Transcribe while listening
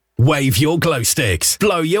Wave your glow sticks,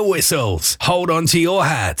 blow your whistles, hold on to your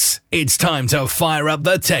hats. It's time to fire up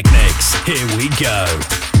the Technics. Here we go.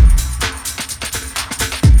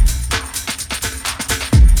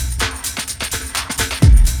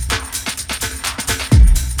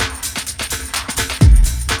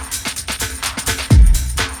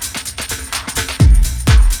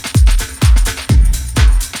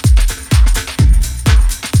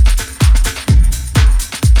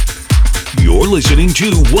 You're listening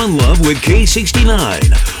to One Love with K69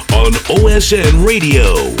 on OSN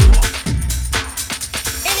Radio.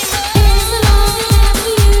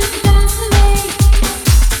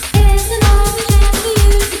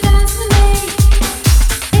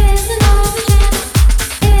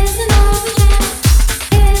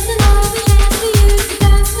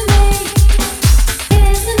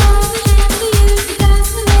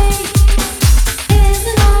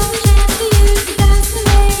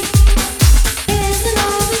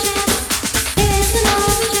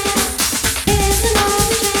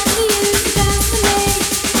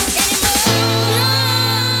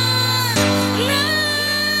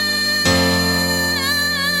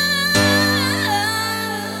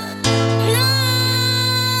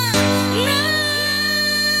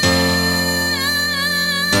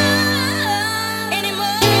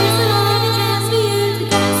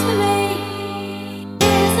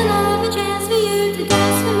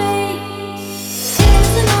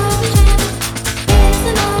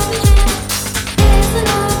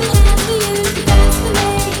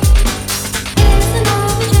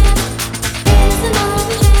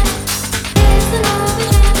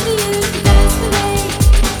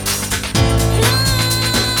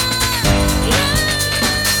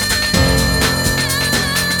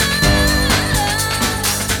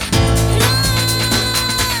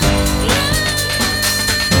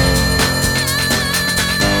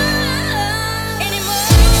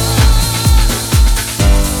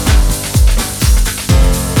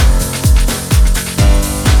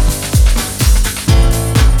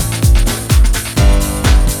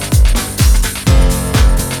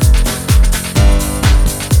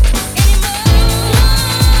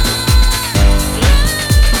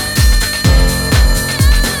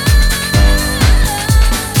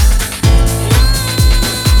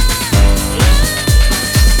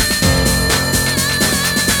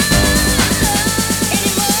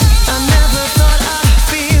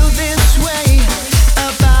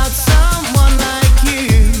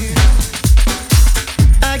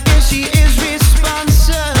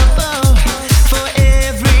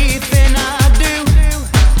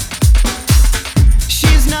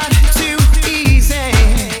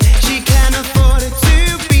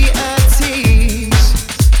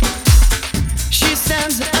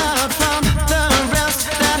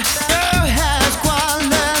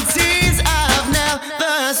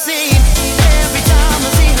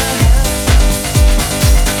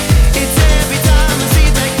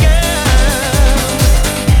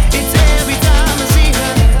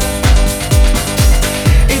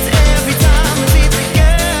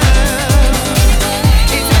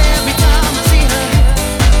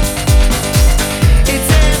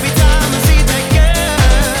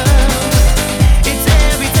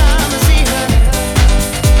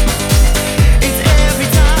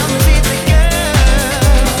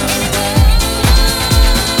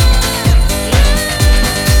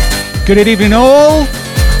 Good evening all,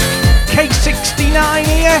 K69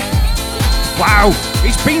 here. Wow,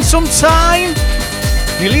 it's been some time,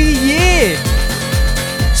 nearly a year.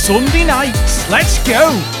 Sunday nights, let's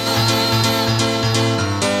go.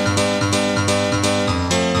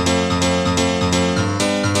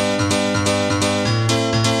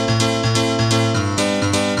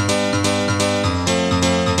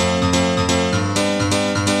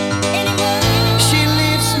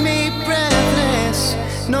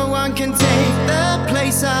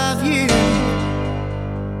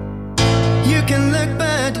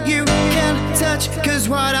 Cause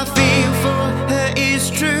what I feel for her is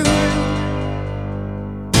true.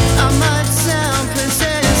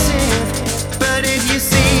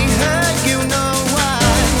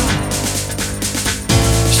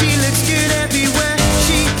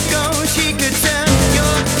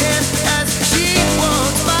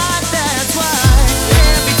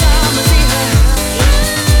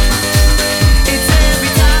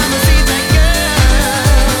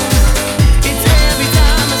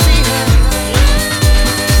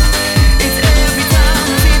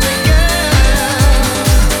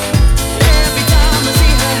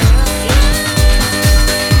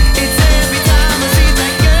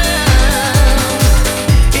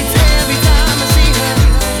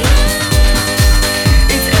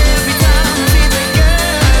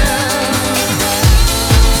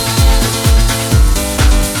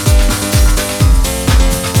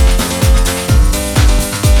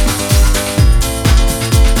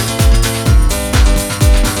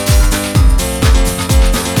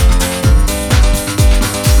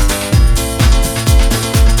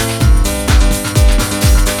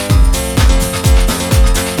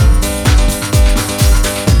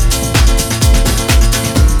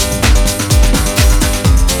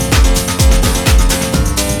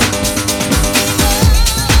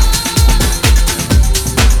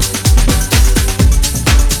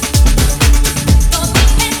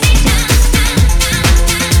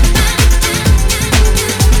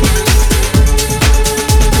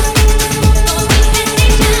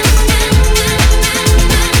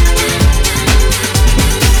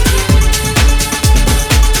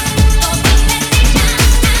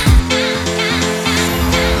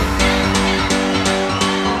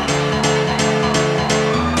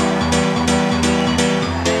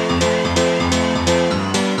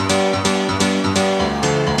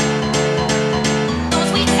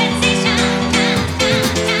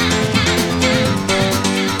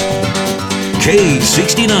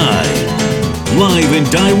 K69. Live and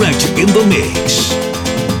direct in the mix.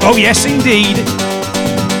 Oh yes, indeed.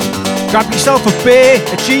 Grab yourself a beer,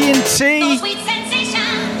 a G&T, and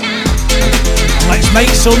let's make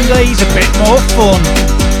Sundays a bit more fun.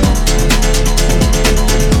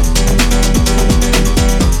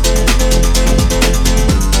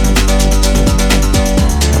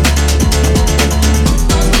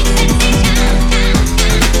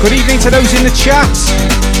 Good evening to those in the chat.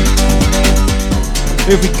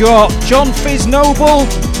 Who've we got? John Fizz Noble,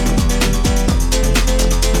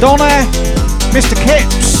 Donna, Mr.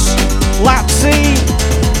 Kips, Lapsy,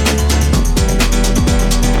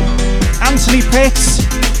 Anthony Pitts.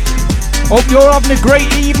 Hope you're having a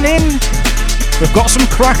great evening. We've got some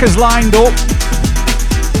crackers lined up.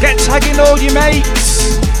 Get tagging all your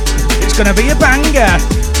mates. It's going to be a banger.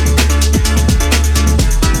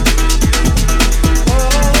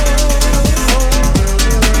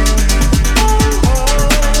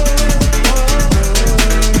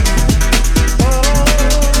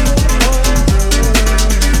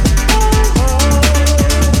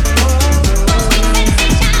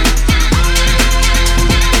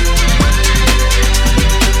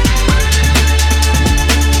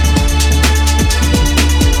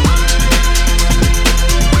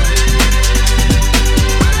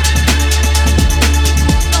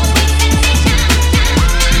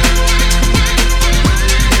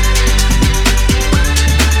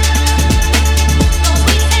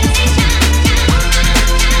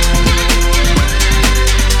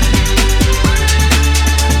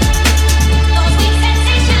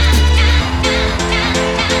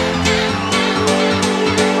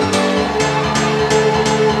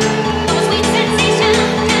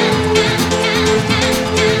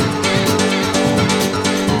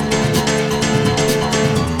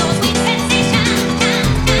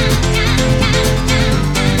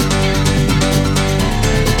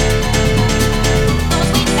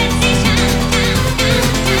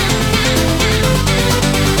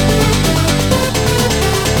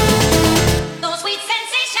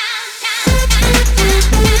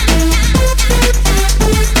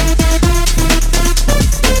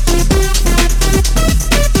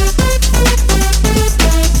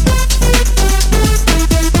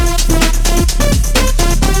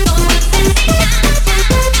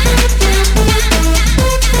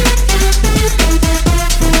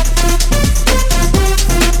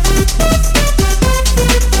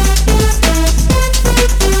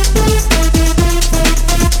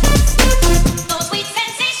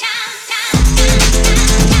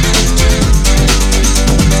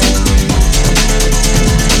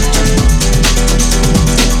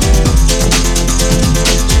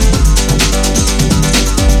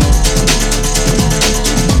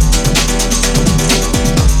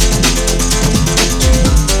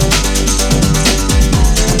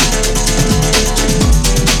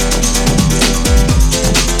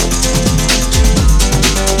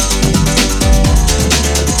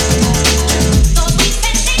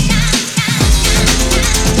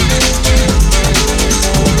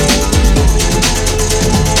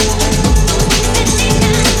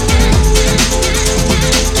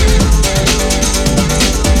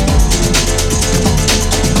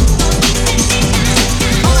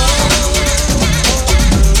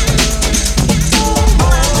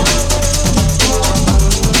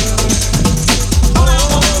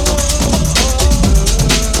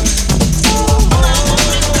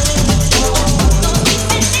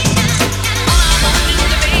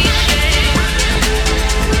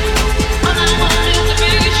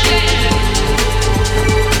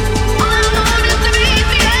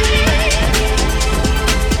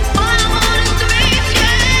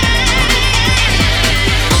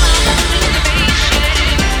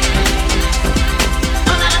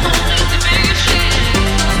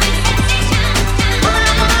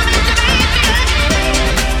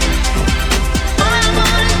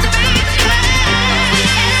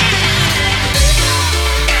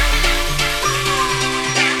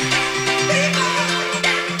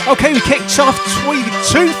 Okay, we kicked off with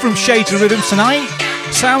 2 from Shades of Rhythm tonight.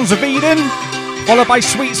 Sounds of Eden, followed by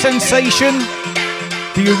Sweet Sensation,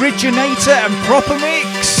 The Originator and Proper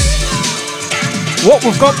Mix. What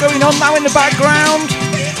we've got going on now in the background,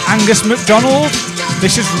 Angus MacDonald.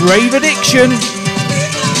 This is Rave Addiction.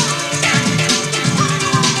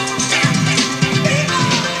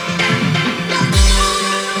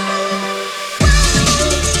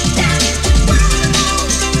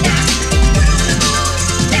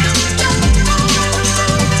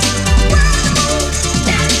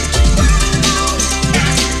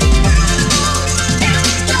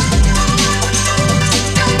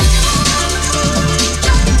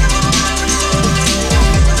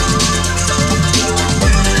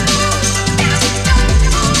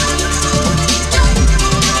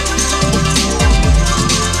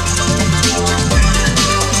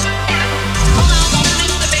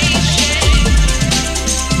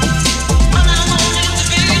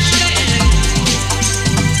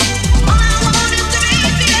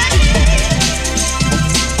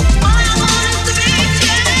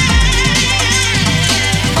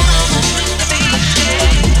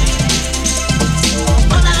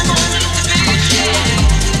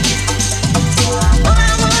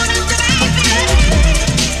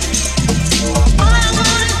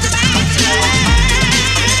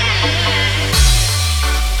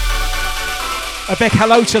 big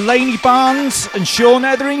hello to Laney Barnes and Sean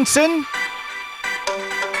Etherington.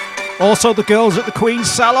 Also the girls at the Queen's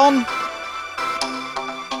Salon.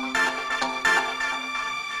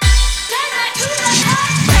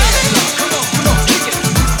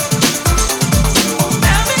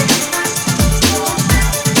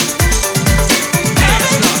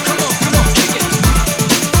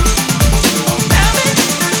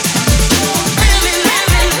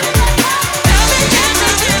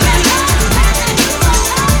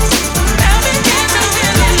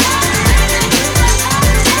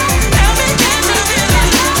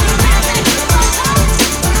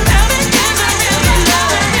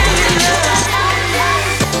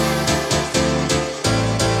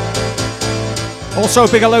 Also,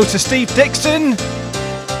 big hello to Steve Dixon.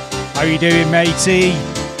 How you doing, matey?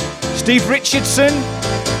 Steve Richardson.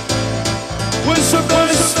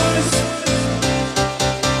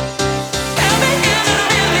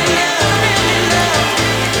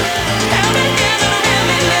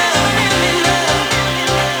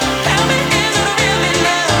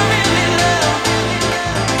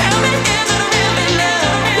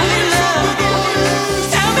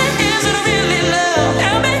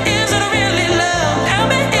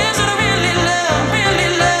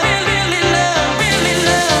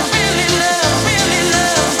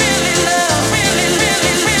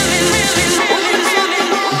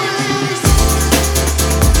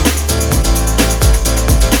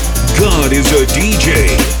 God is a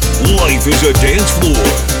DJ. Life is a dance floor.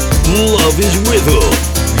 Love is rhythm.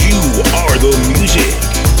 You are the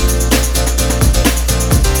music.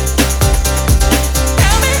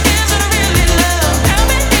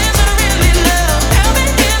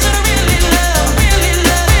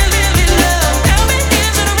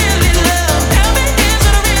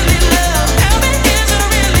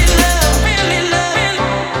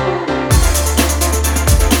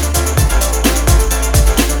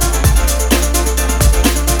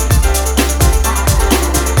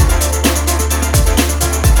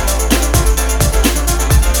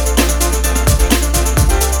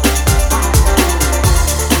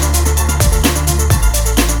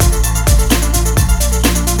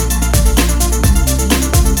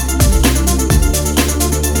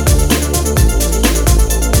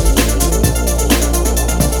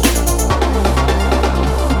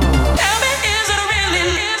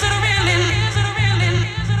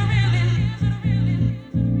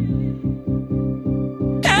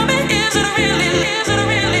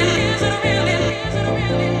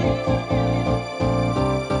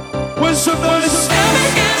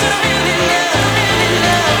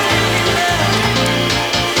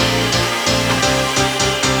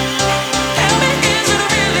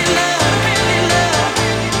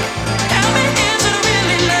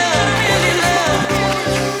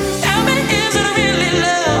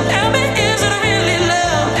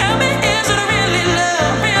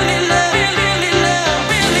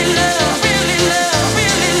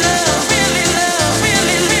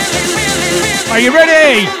 Are you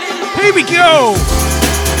ready? Here we go!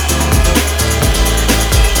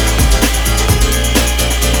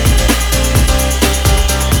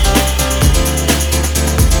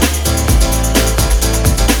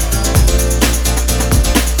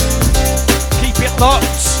 Keep it locked.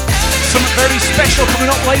 Something very special coming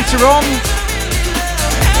up later on.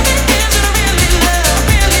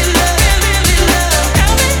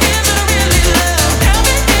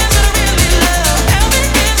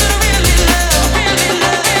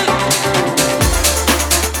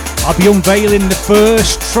 I'll be unveiling the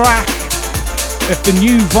first track of the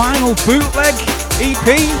new vinyl bootleg EP,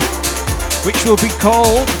 which will be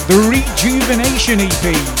called the Rejuvenation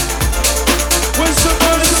EP.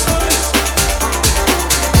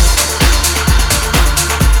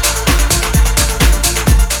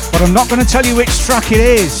 But I'm not going to tell you which track it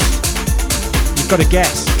is. You've got to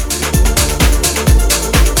guess.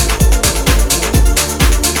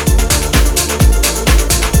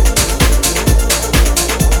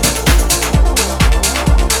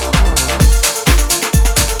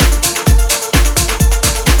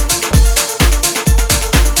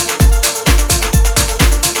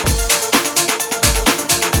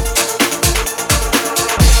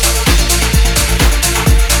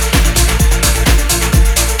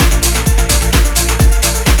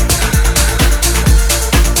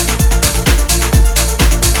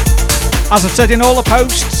 As I've said in all the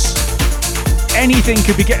posts, anything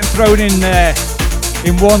could be getting thrown in there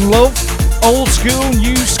in One Love. Old school,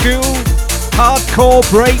 new school, hardcore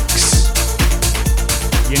breaks.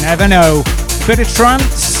 You never know. Bit of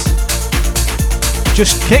trance.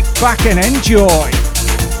 Just kick back and enjoy.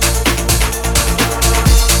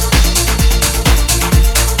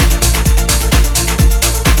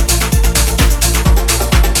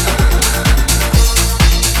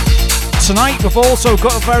 tonight we've also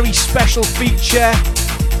got a very special feature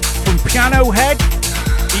from Piano Head.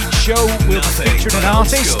 Each show will feature an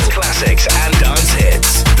artist. Classics and dance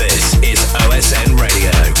hits. This is OSN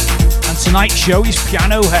Radio. And tonight's show is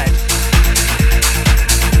Piano Head.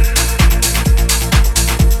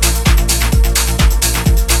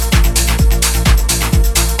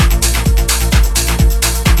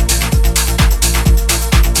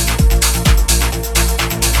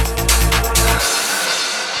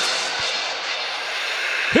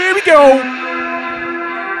 Here we go.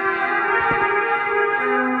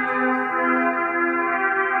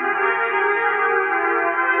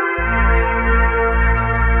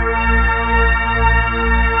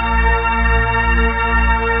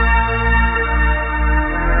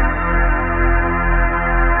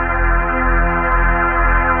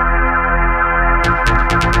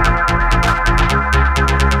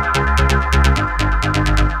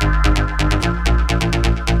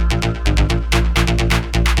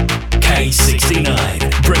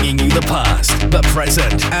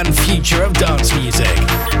 Present and future of dance music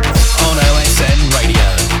on OSN Radio.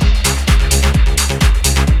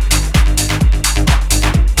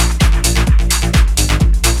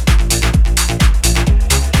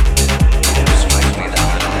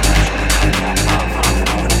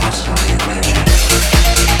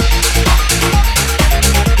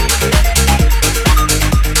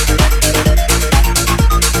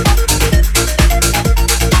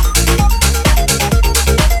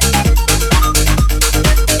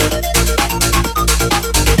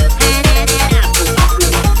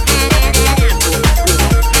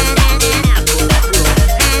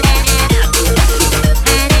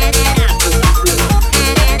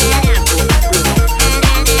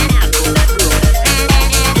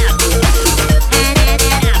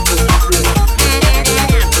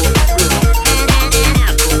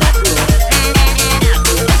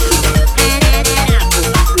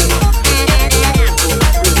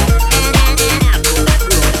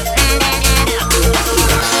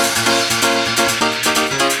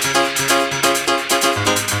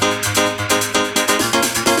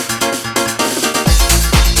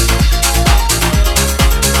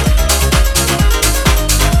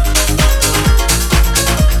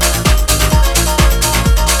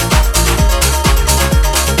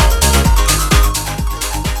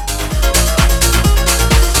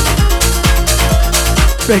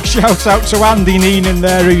 Big shout out to Andy Neenan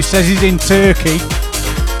there, who says he's in Turkey.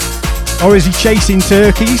 Or is he chasing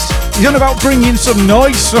turkeys? He's on about bringing some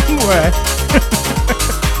noise somewhere.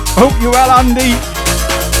 Hope you're well, Andy.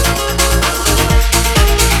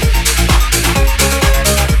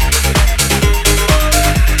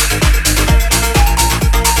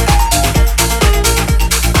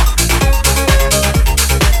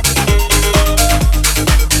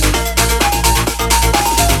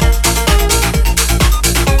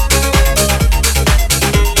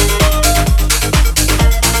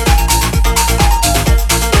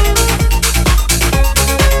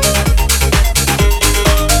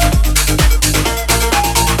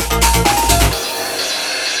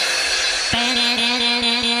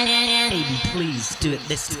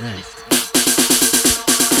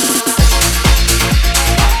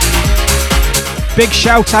 Big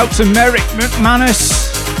shout out to Merrick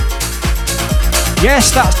McManus.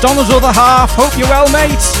 Yes, that's Donna's other half. Hope you're well,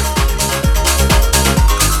 mate.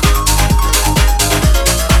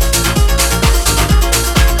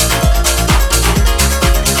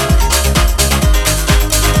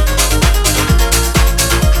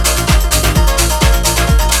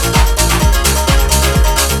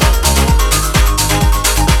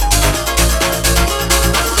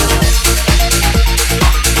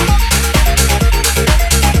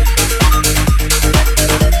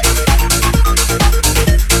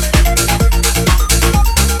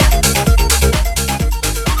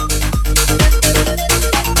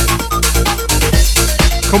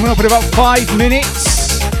 Coming up in about 5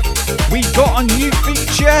 minutes, we've got a new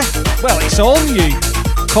feature. Well, it's all new,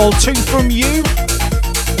 called Two From You.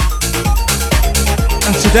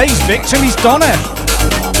 And today's victim is Donna.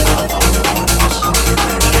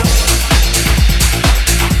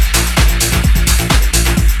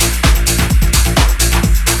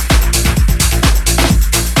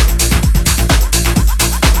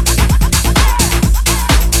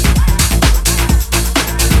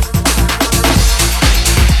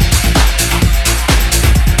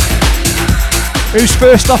 Who's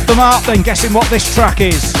first off the mark then, guessing what this track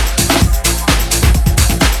is?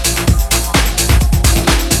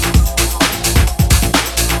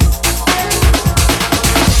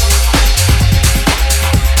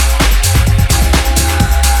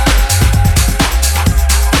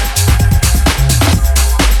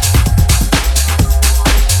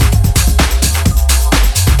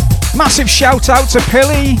 Massive shout out to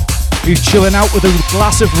Pilly, who's chilling out with a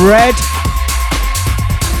glass of red.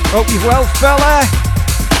 Hope you're well, fella.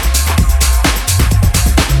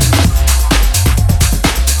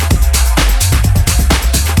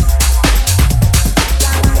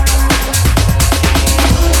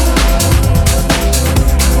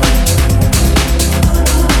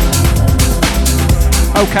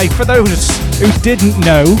 Okay, for those who didn't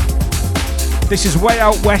know, this is Way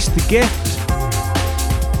Out West, The Gift.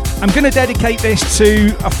 I'm going to dedicate this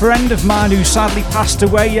to a friend of mine who sadly passed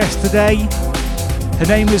away yesterday. Her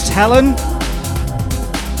name is Helen.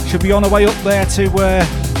 She'll be on her way up there to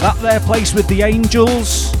that there place with the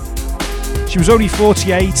angels. She was only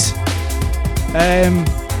 48.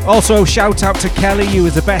 Also, shout out to Kelly, who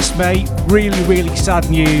was the best mate. Really, really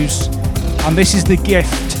sad news. And this is The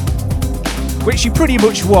Gift, which she pretty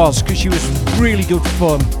much was, because she was really good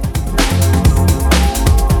fun.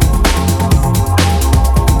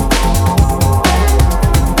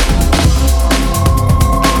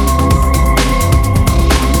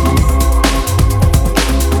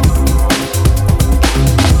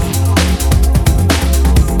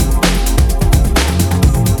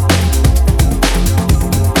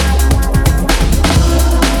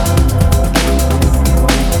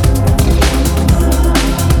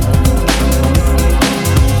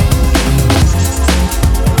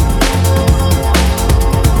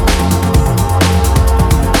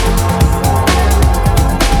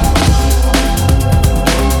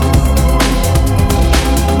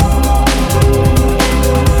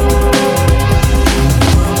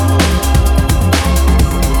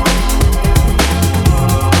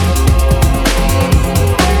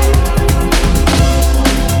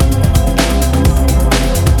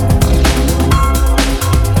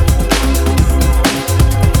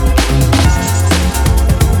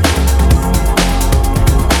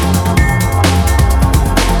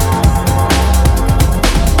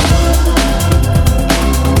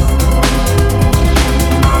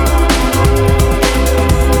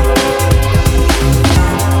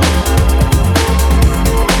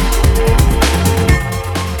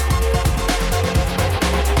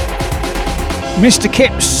 Mr.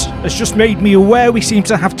 Kips has just made me aware we seem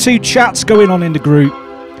to have two chats going on in the group.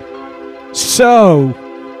 So,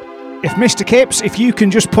 if Mr. Kips, if you can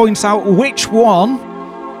just point out which one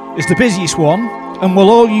is the busiest one, and we'll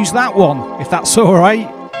all use that one, if that's alright.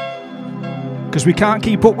 Because we can't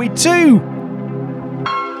keep up with two.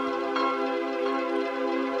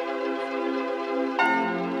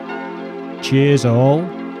 Cheers all.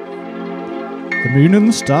 The moon and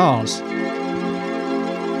the stars.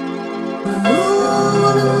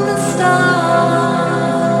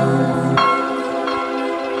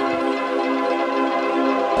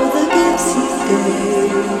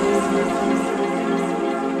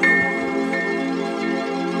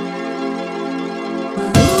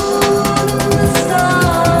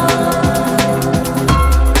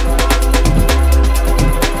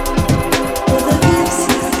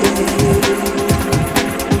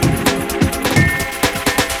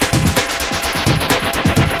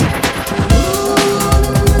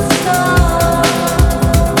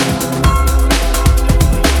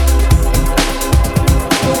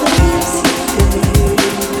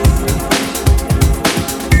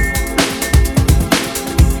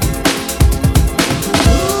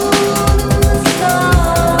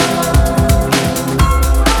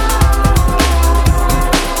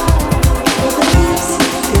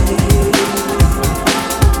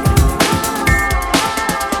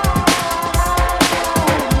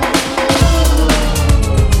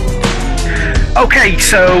 Okay,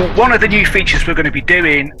 so one of the new features we're going to be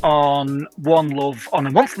doing on One Love on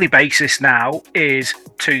a monthly basis now is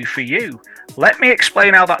Two For You. Let me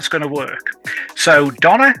explain how that's going to work. So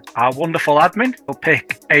Donna, our wonderful admin, will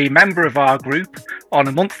pick a member of our group on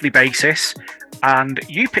a monthly basis, and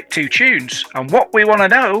you pick two tunes. And what we want to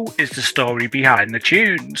know is the story behind the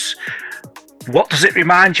tunes. What does it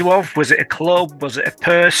remind you of? Was it a club? Was it a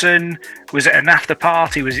person? Was it an after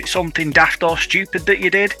party? Was it something daft or stupid that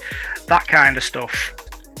you did? That kind of stuff.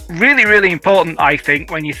 Really, really important, I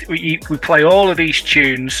think, when we play all of these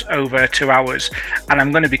tunes over 2 hours, and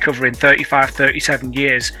I'm going to be covering 35, 37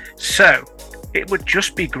 years. So it would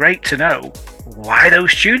just be great to know why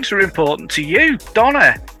those tunes are important to you.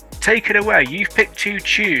 Donna, take it away. You've picked two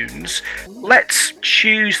tunes. Let's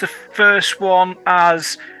choose the first one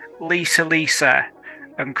as Lisa Lisa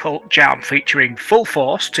and Cult Jam featuring Full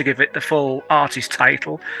Force to give it the full artist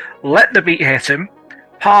title. Let the Beat Hit 'Em.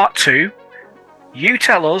 Part 2. You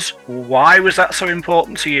tell us, why was that so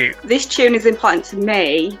important to you? This tune is important to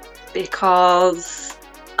me because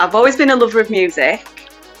I've always been a lover of music,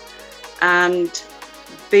 and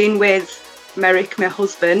being with Merrick, my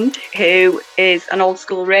husband, who is an old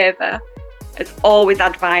school raver, has always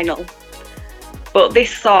had vinyl. But this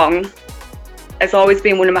song has always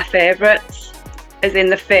been one of my favourites, as in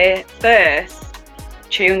the first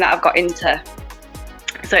tune that I've got into.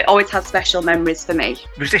 So it always has special memories for me.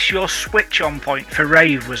 Was this your switch on point for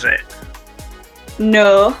rave, was it?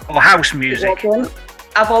 No. Or house music? It wasn't.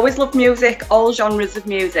 I've always loved music, all genres of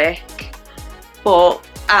music. But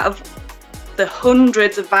out of the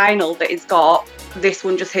hundreds of vinyl that he's got, this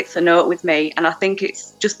one just hits a note with me. And I think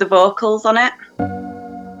it's just the vocals on it.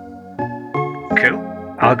 Cool.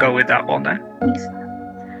 I'll go with that one then.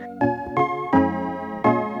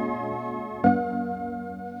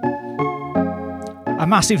 A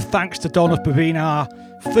massive thanks to Donna for being our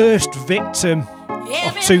first victim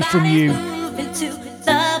of Two From You.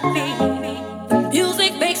 The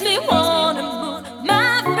music makes me wanna move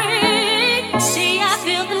my feet. See, I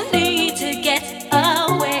feel the need to get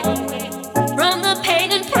away from the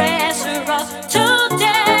pain and pressure of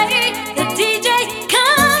today. The DJ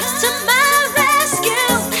comes to my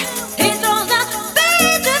rescue. He throws the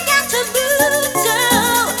beat, you got to move to.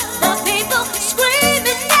 The people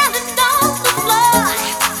screaming, yelling on the floor,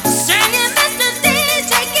 saying, Mr.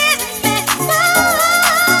 DJ, give me more.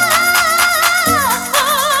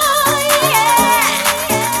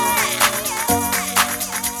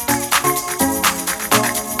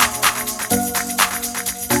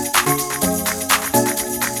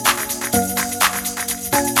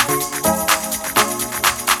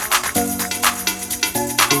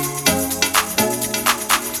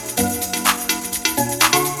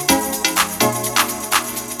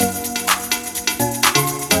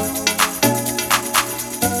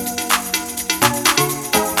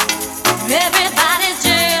 Everybody's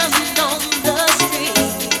jamming on the street.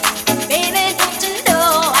 Baby, don't you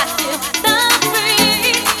know I feel the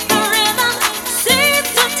beat. The rhythm seems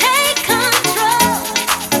to take control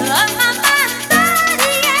of my mind,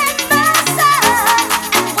 body, and my soul.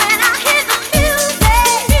 And when I hear the music,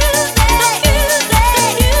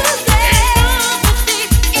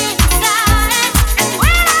 deep inside. And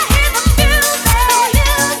when I hear the music,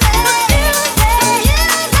 it makes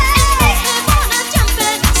me wanna jump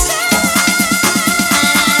and shout.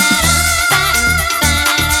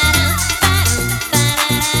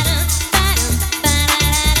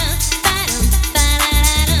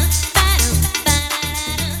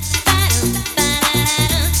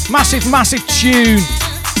 Massive, massive tune.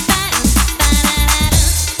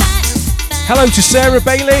 Hello to Sarah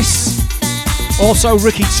Bayliss. Also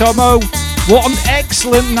Ricky Tomo. What an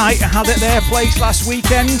excellent night I had at their place last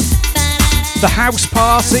weekend. The house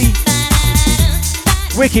party.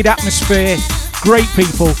 Wicked atmosphere. Great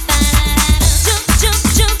people.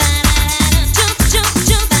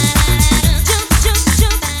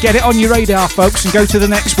 Get it on your radar, folks, and go to the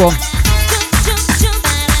next one.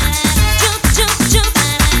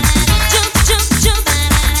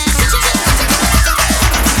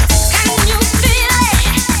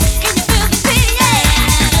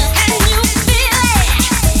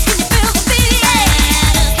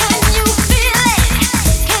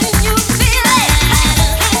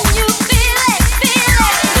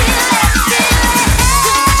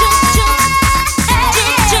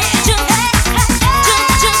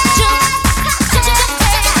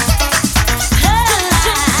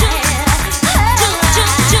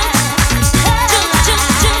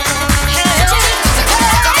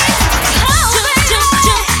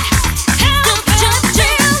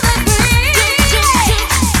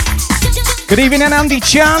 Good evening, Andy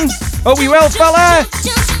Chan. Hope you well, fella.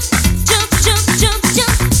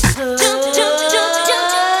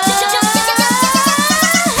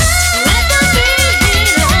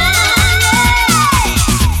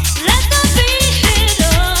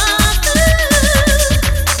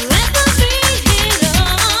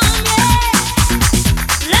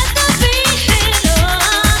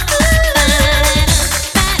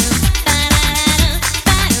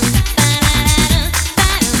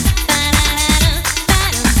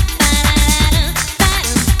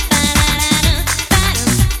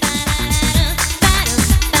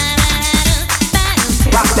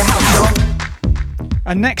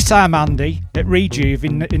 And next time, Andy, at Rejuve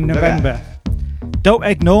in November, don't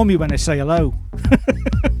ignore me when I say hello.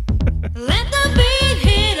 Let the beat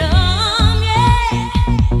hit on, yeah.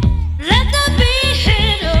 Let the beat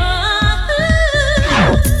hit on.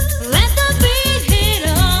 Let the beat hit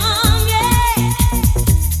on, yeah.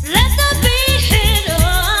 Let the beat hit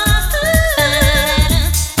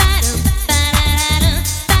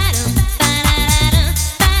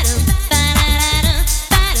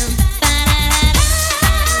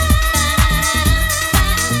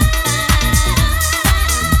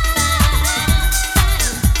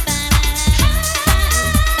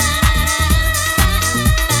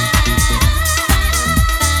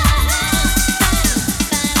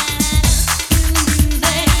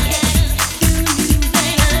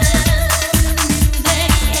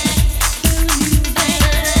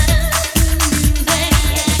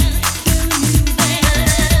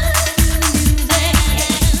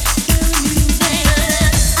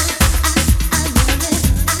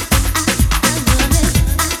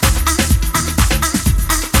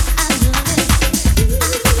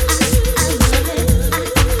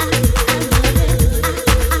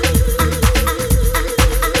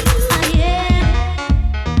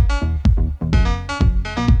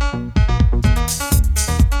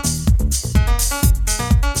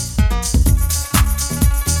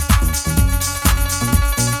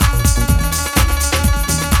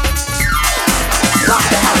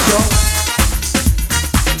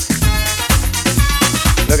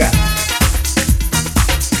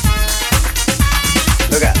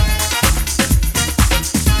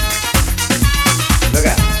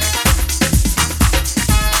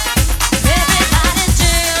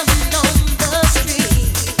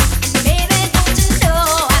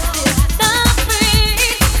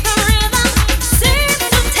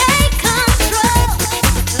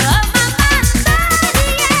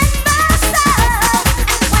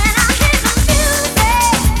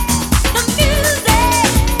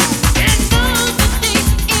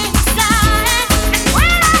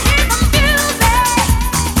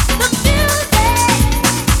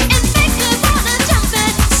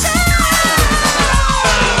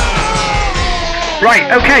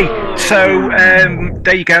Right, okay, so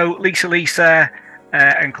there you go, Lisa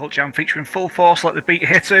and Cult Jam featuring Full Force, Let the Beat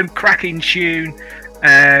Hit 'Em, cracking tune.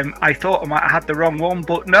 I thought I might have had the wrong one,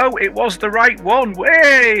 but no, it was the right one,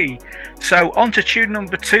 way! So on to tune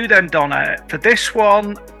number 2 then, Donna. For this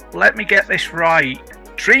one, let me get this right.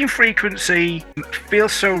 Dream Frequency,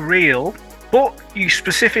 Feels So Real, but you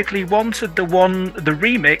specifically wanted the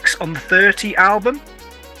remix on the 30 album?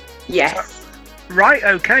 Yes. Right,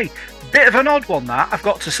 okay. Bit of an odd one, that, I've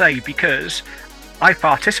got to say, because I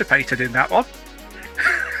participated in that one.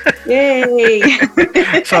 Yay!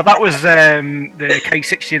 So that was the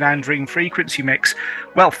K69 Dream Frequency mix.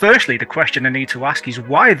 Well, firstly, the question I need to ask is,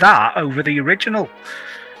 why that over the original?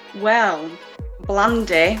 Well,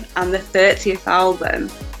 Blandy and the 30th album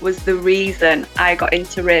was the reason I got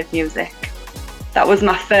into rave music. That was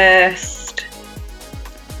my first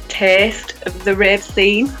taste of the rave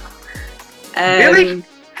scene. Really?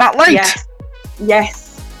 That late?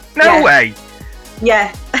 Yes. No way.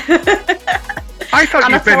 Yeah. I thought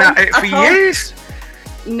you'd been at it for years.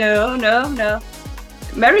 No.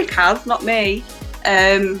 Merrick has, not me.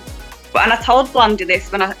 But I told Blandy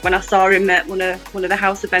this when I saw him at one of the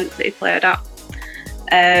house events that he played at.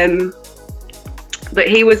 But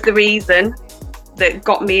he was the reason that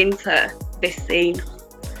got me into this scene.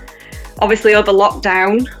 Obviously, over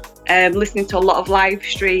lockdown, listening to a lot of live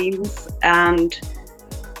streams and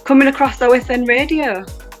coming across OSN Radio,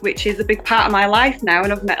 which is a big part of my life now,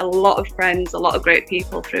 and I've met a lot of friends, a lot of great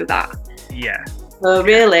people through that. Yeah. So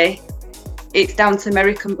really, it's down to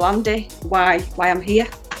Merrick and Blandy why I'm here.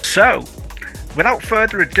 So, without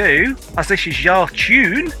further ado, as this is your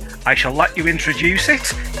tune, I shall let you introduce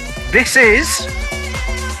it. This is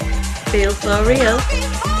Feel So Real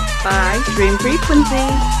by Dream Frequency.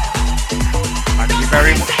 Thank you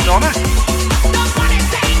very much, Donna.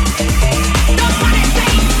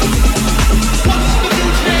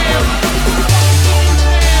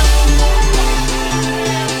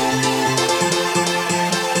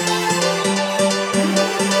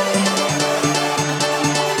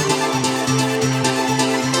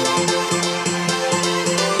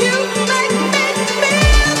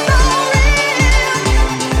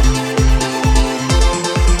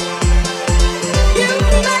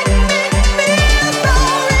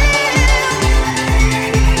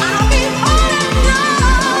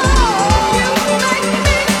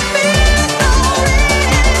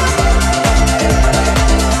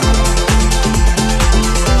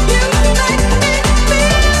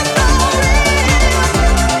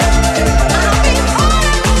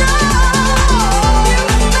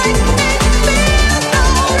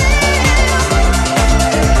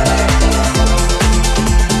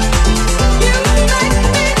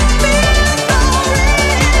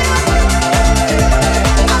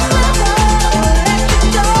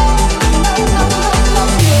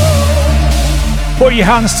 Put your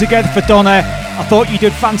hands together for Donna. I thought you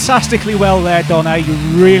did fantastically well there, Donna. You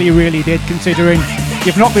really did, considering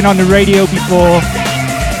you've not been on the radio before.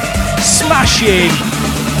 Smashing!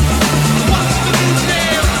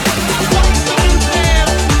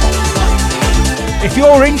 If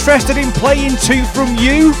you're interested in playing Two From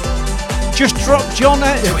You, just drop John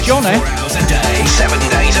 24 hours a day, 7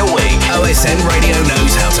 days a week. OSN Radio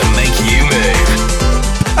knows how to make you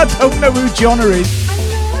move. I don't know who Jonna is.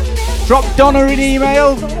 Drop Donna an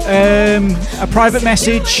email, a private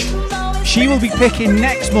message. She will be picking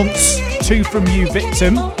next month's Two From You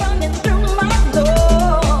victim.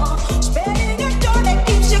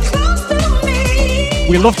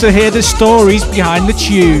 We love to hear the stories behind the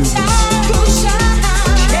tunes.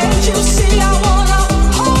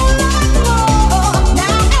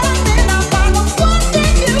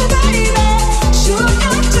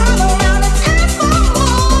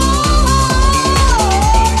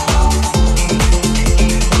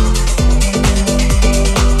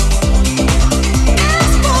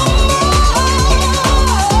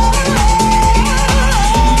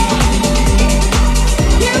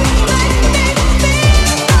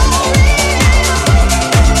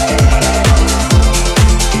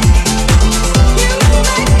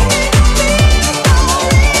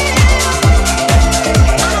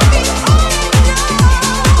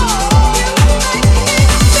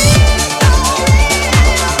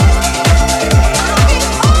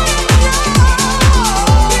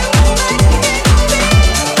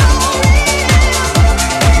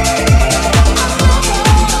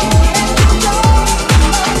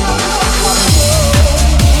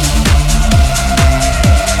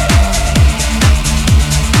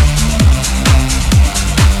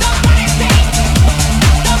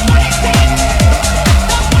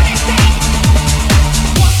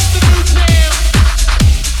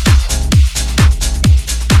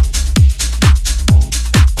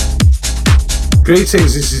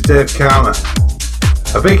 Greetings, this is Dave Karma.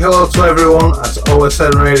 A big hello to everyone at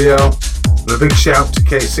OSN Radio, and a big shout to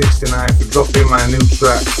K69 for dropping my new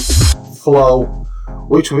track, Flow,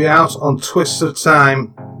 which will be out on Twist of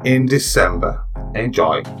Time in December.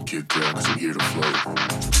 Enjoy. Get down 'cause I'm here to flow.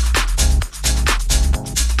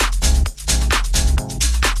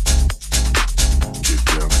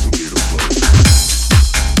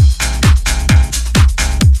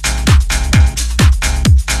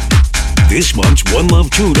 This month's One Love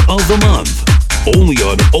Tune of the Month, only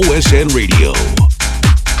on OSN Radio.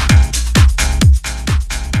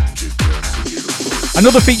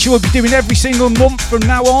 Another feature we'll be doing every single month from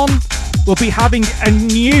now on. We'll be having a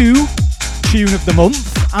new tune of the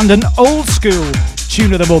month and an old school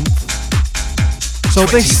tune of the month. So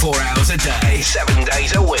 24 hours a day, 7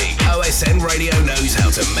 days a week. OSN Radio knows how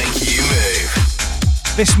to make you move.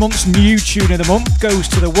 This month's new tune of the month goes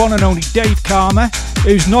to the one and only Dave Karma,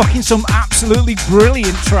 who's knocking some absolutely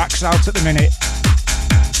brilliant tracks out at the minute.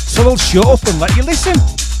 So I'll shut up and let you listen.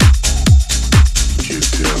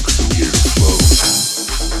 Get down 'cause I'm here to flow.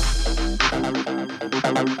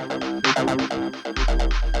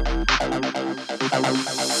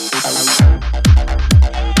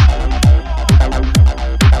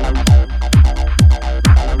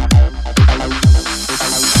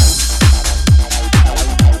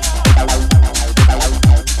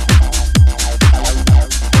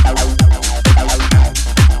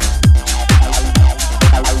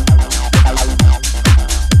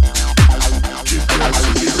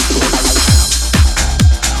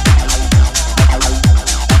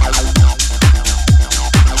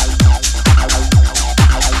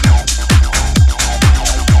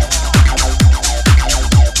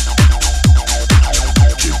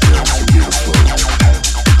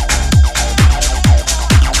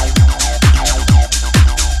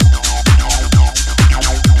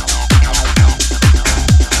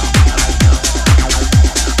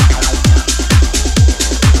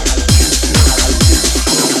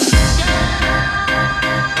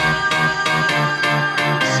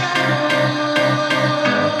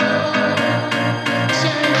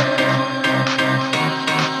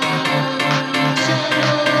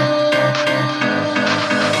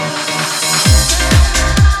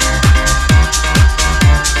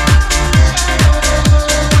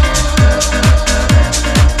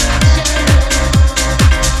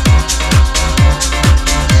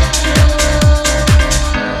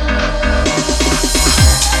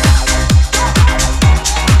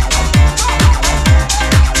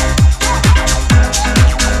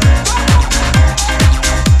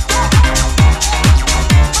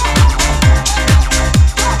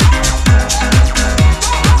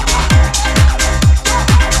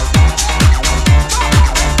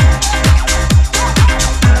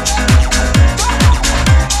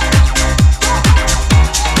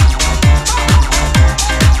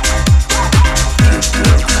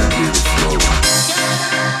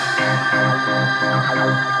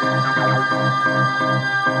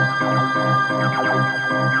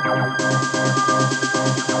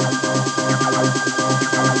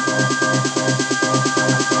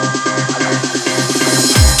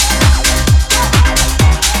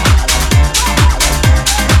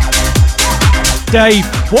 Dave,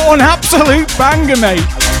 what an absolute banger, mate.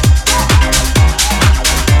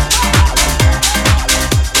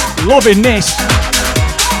 Loving this.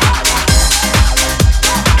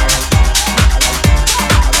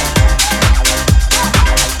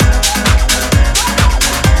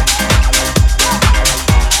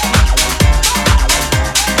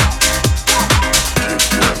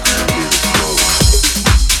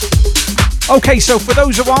 Okay, so for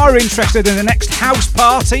those who are interested in the next house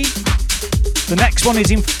party, the next one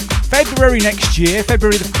is in February next year,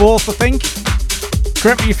 February the 4th, I think.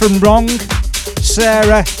 Correct me if I'm wrong,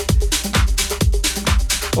 Sarah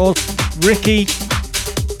or Ricky.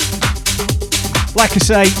 Like I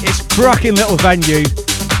say, it's a cracking little venue.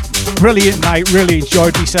 Brilliant night, really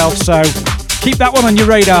enjoyed myself, so keep that one on your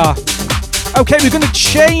radar. Okay, we're going to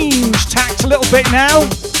change tact a little bit now.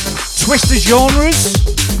 Twist the genres.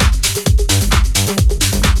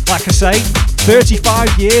 Like I say,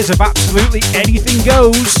 35 years of absolutely anything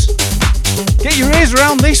goes. Get your ears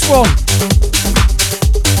around this one.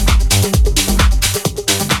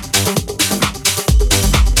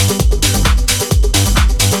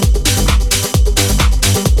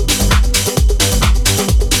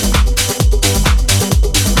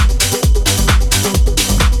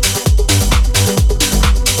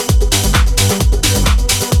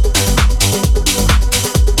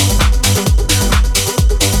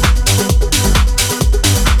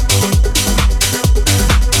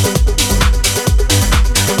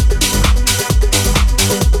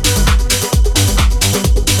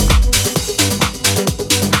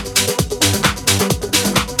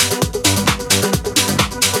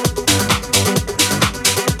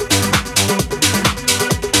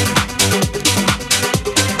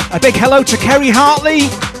 A big hello to Kerry Hartley.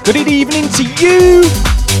 Good evening to you.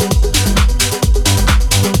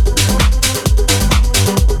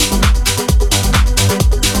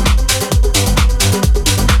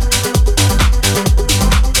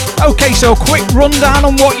 Okay, so quick rundown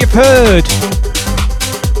on what you've heard.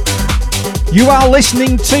 You are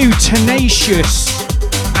listening to Tenacious,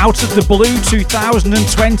 Out of the Blue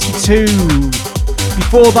 2022.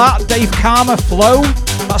 Before that, Dave Karma, Flow.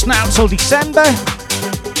 That's not out till December.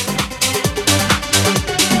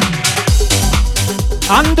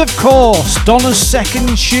 And of course, Donna's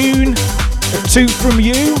second tune of Two From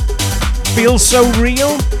You, Feels So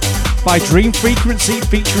Real, by Dream Frequency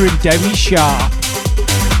featuring Debbie Sharp.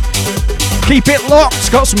 Keep it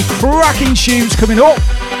locked, got some cracking tunes coming up,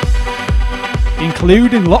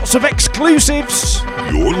 including lots of exclusives.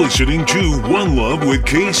 You're listening to One Love with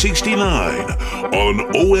K69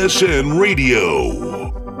 on OSN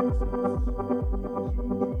Radio.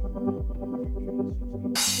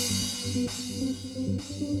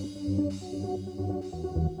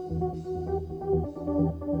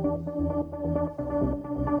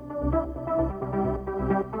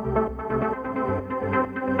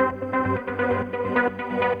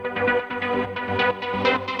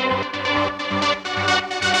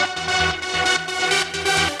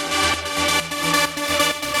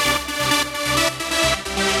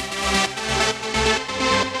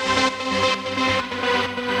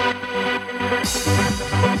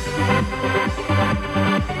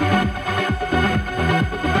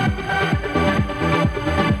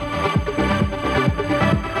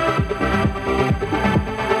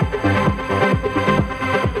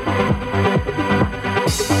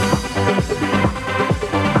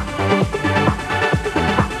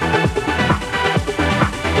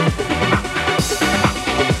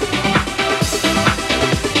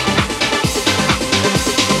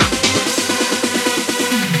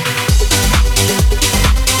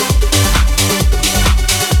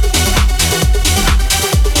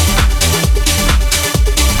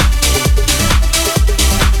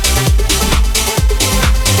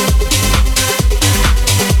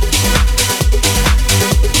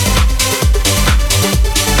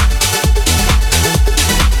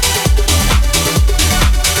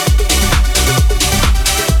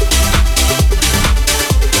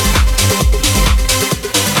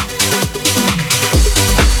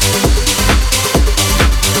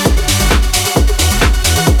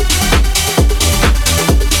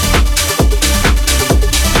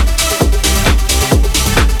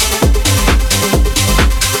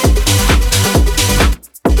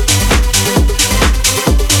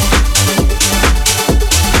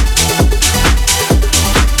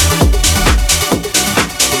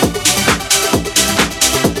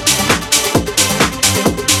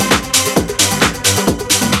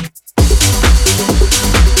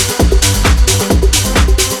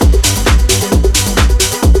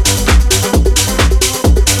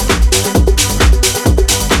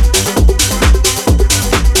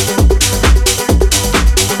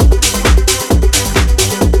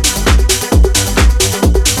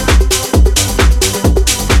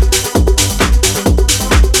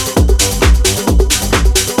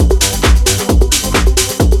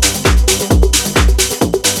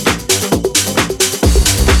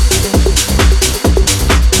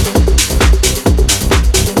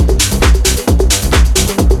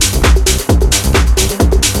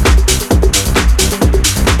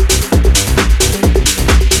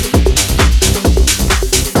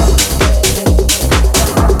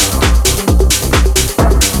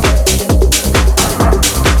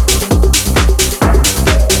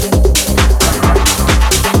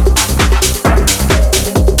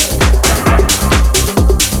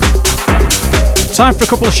 Time for a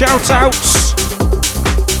couple of shout outs.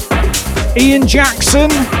 Ian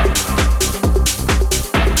Jackson,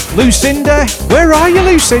 Lucinda. Where are you,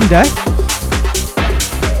 Lucinda?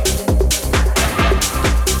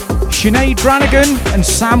 Sinead Brannigan and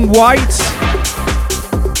Sam White.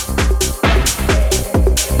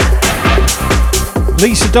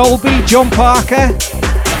 Lisa Dolby, John Parker.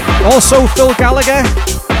 Also Phil Gallagher.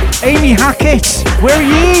 Amy Hackett, where are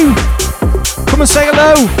you? Come and say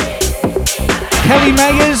hello. Kelly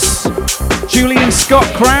Mayers, Julian Scott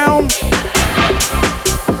Crown.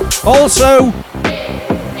 Also,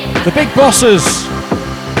 the big bosses,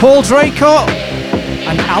 Paul Draycott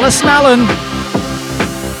and Alison Allen.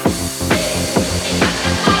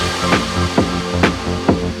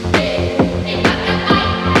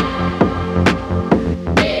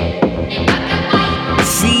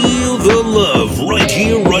 Feel the love right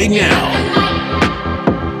here, right now.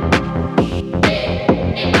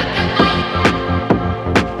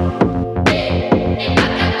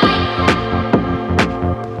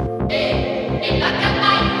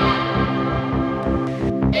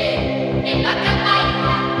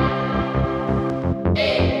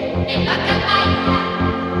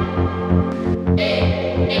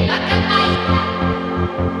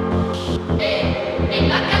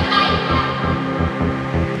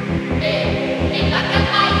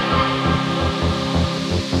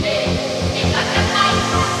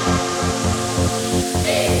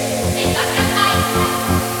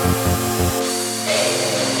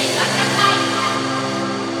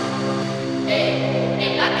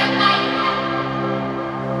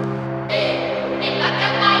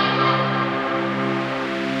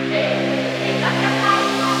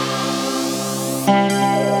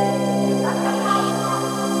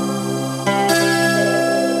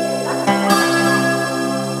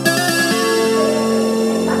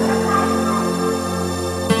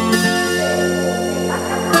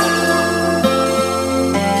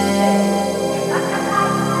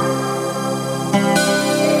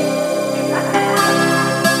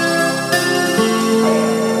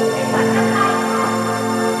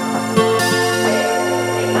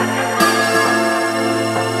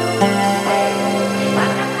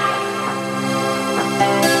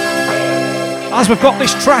 As we've got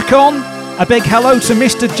this track on, a big hello to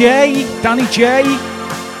Mr. J, Danny J.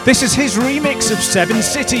 This is his remix of Seven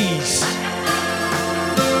Cities.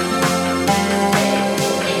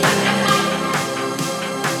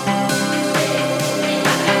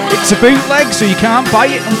 It's a bootleg, so you can't buy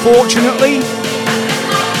it, unfortunately.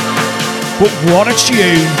 But what a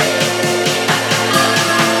tune!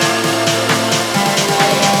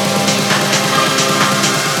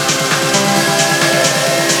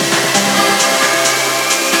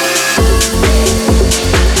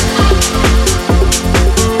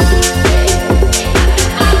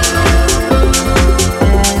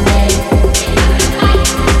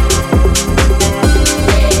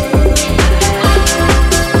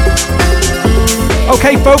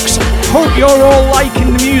 Okay folks, hope you're all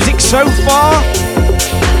liking the music so far.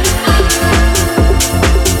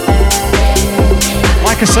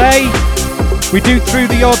 Like I say, we do throw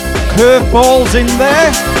the odd curveballs in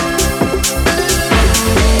there.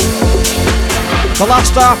 The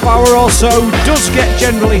last half hour or so does get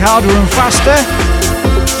generally harder and faster,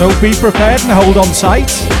 so be prepared and hold on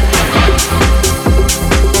tight.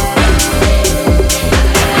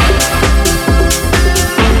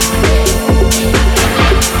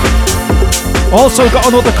 Also got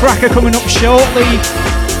another cracker coming up shortly,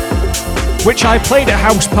 which I played at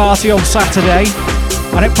House Party on Saturday,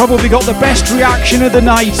 and it probably got the best reaction of the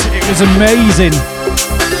night. It was amazing.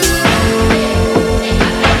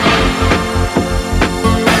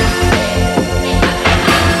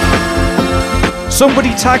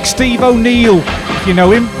 Somebody tag Steve O'Neill, if you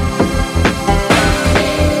know him.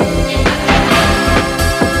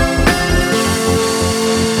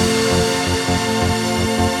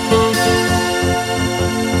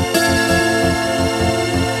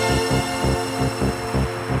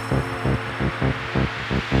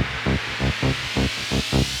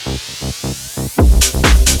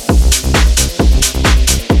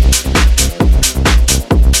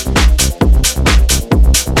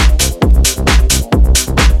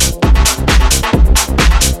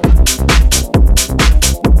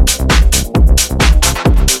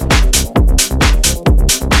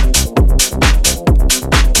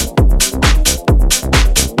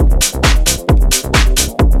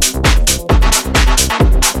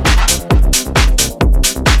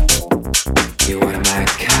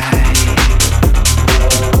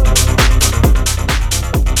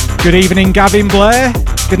 Good evening, Gavin Blair.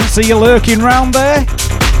 Didn't see you lurking round there.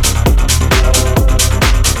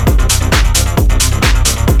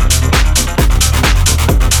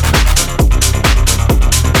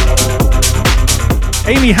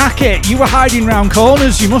 Amy Hackett, you were hiding round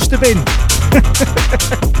corners, you must have been.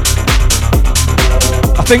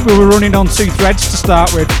 I think we were running on two threads to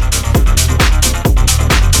start with.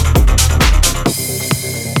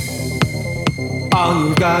 All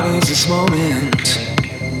you've got is this moment.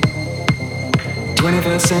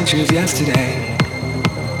 21st century's yesterday.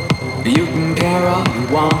 You can care all you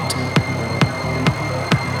want.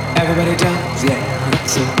 Everybody does, yeah,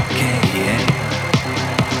 that's okay, yeah.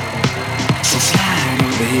 So slide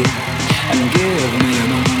over here and give me a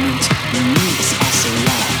moment. The needs are so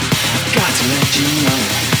long. I've got to let you know.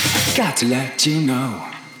 I've got to let you know.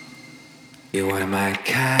 You're one of my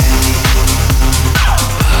kind.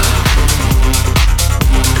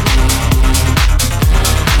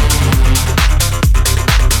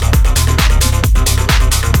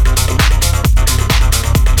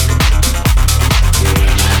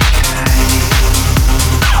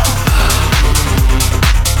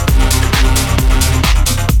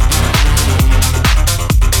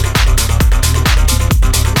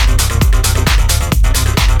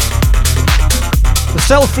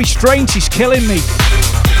 self-restraint is killing me.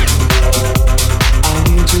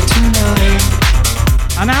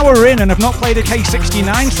 An hour in and I've not played a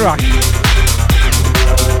K69 track.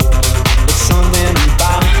 There's something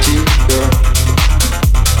about you, girl.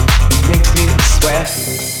 It makes me sweat.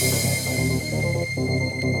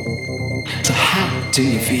 So how do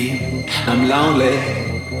you feel? I'm lonely.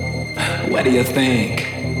 What do you think?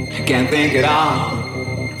 Can't think at all.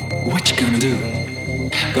 What you gonna do?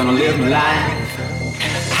 Gonna live my life.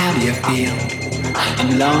 How do you feel?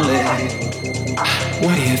 I'm lonely.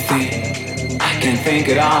 What do you think? Can't think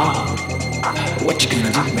at all. What you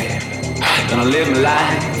gonna do, man? Gonna live my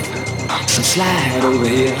life. So slide over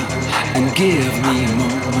here and give me a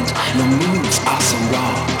moment. Your moves are so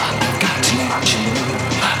raw. I've got to let you know.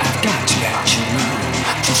 I've got to let you know.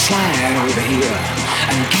 So slide over here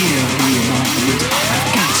and give me a moment. I've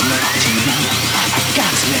got to let you know. I've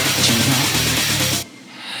got to let you know.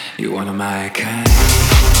 You're one of my kind.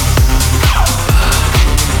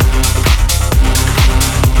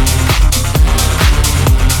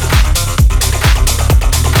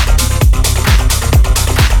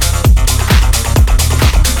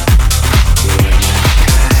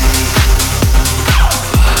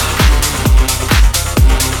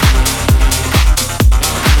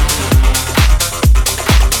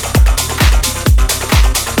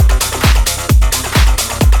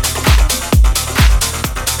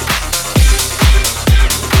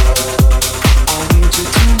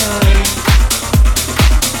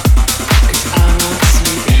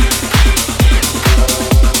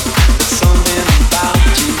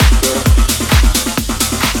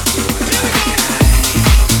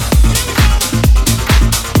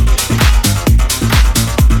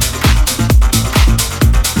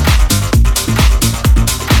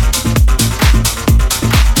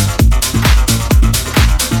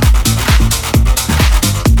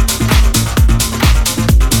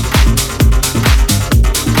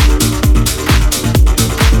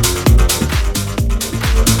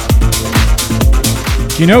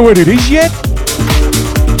 You know what it is yet?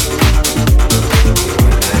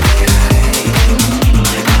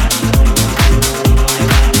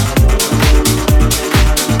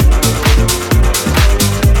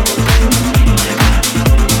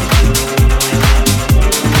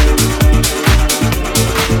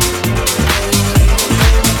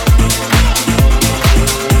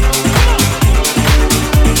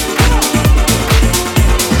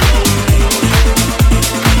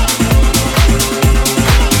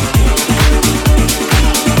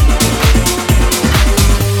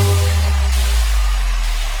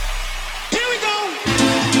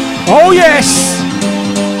 Oh yes!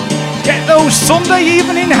 Get those Sunday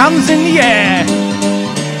evening hands in the air.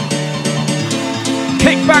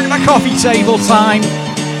 Kick back the coffee table time.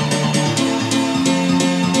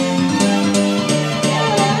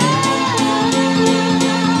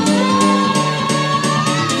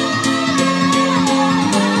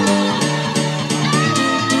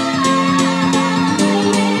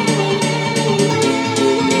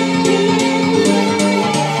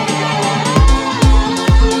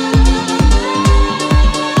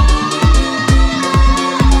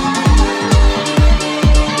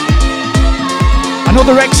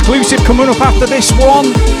 Another exclusive coming up after this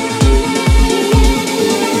one.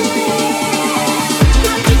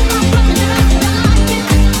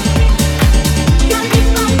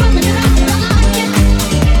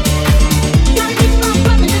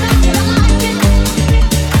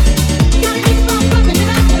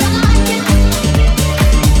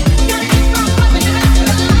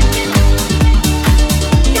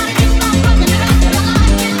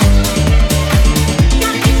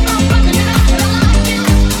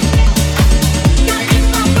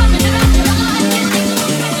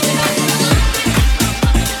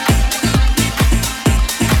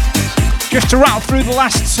 To rattle through the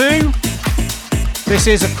last two, this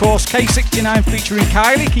is of course K69 featuring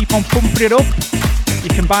Kylie, Keep on Pumping It Up. You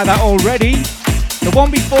can buy that already. The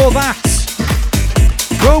one before that,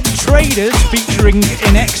 Rogue Traders featuring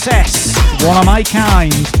In Excess, One of My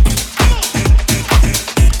Kind.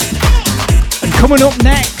 And coming up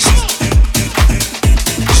next,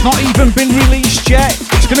 it's not even been released yet,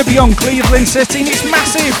 it's going to be on Cleveland City and it's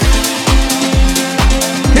massive.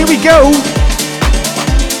 Here we go.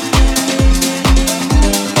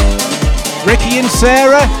 Ricky and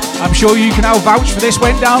Sarah, I'm sure you can now vouch for this,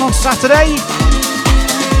 went down on Saturday.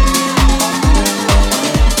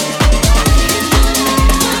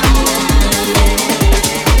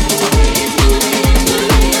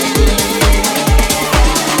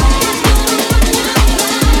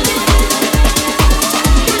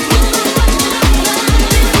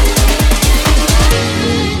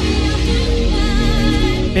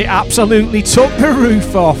 absolutely took the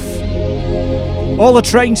roof off. All the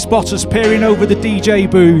train spotters peering over the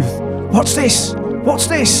DJ booth. What's this? What's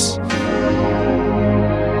this?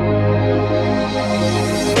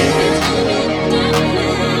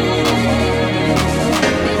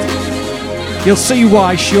 You'll see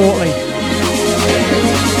why shortly.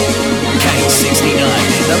 K69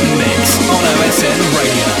 in the mix on OSN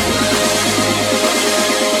Radio.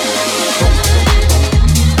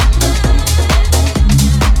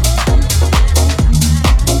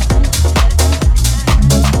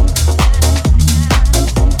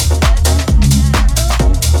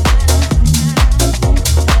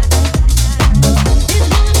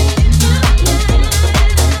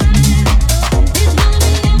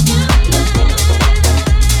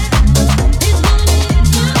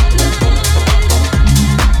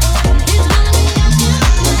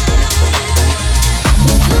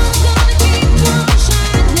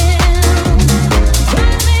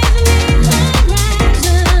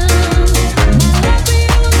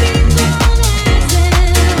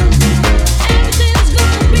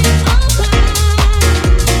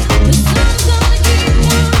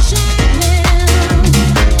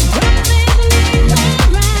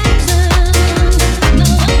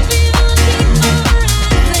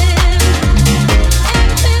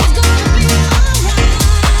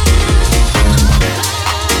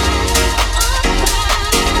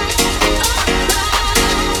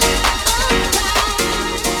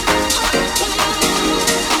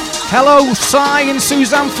 Hello, Cy and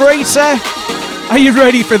Suzanne Frater. Are you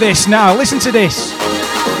ready for this now? Listen to this.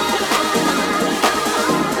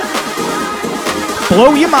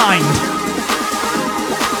 Blow your mind.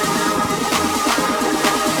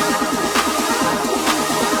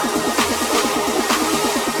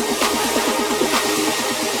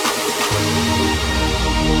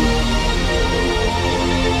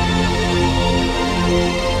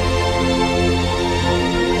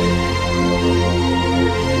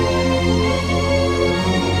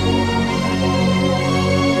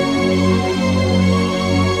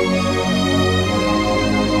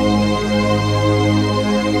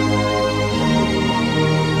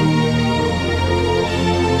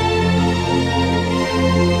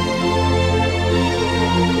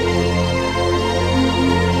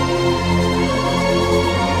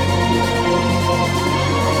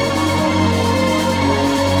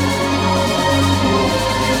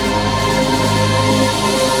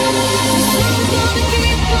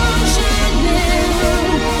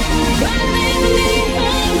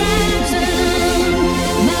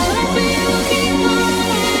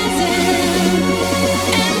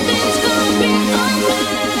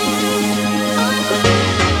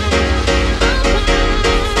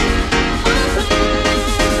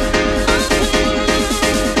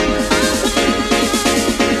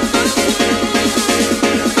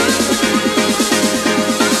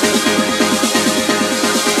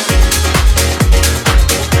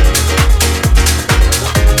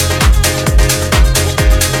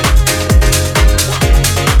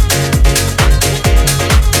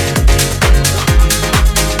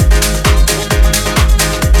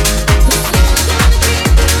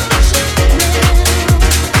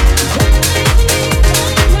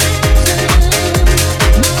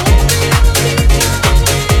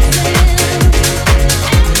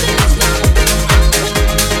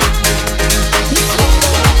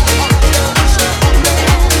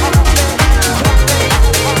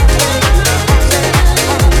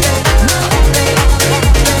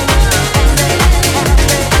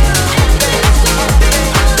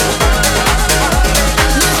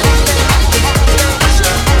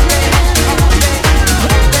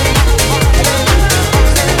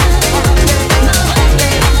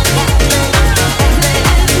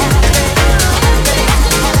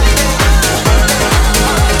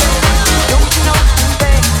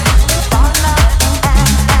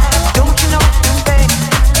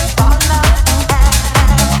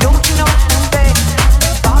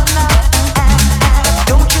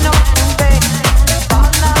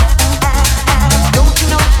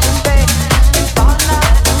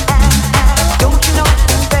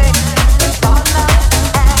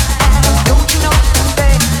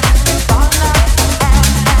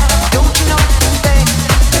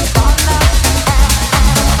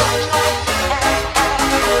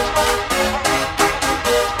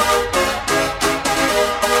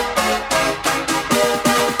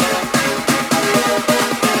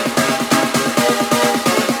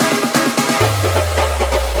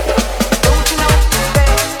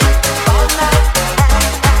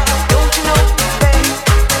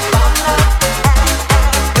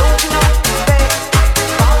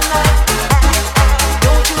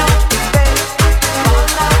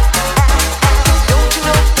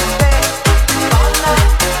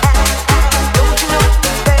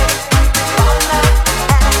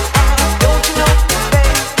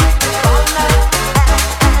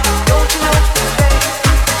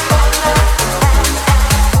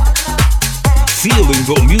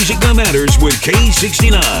 matters with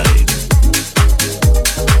K69.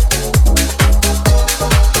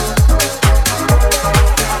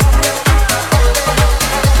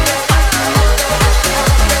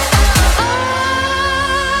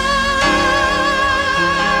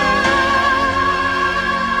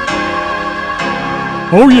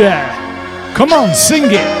 Oh yeah, come on, sing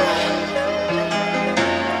it.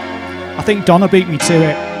 I think Donna beat me to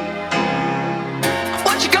it.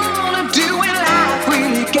 What you gonna do when life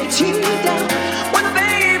really gets you down? When the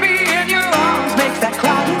baby in your arms makes that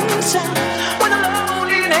crying sound? When the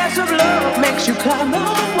loneliness of love makes you climb the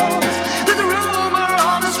walls? There's a rumor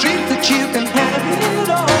on the street that you can have it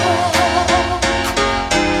all.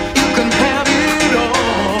 You can have it all.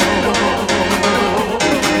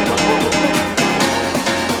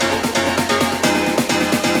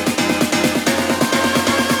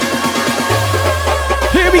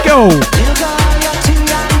 Here we go.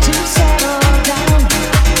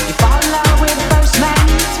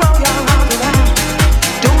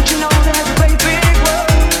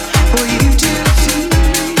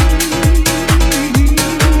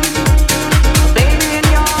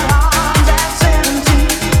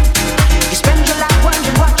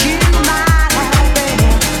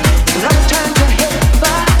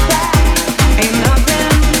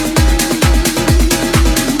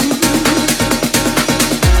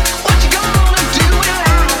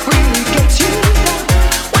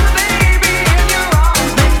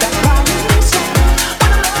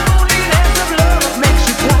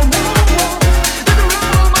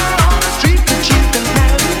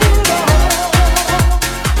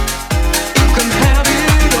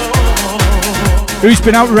 Who's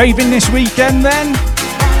been out raving this weekend then?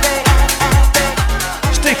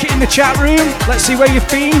 Stick it in the chat room. Let's see where you've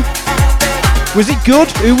been. Was it good?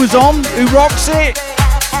 Who was on? Who rocks it?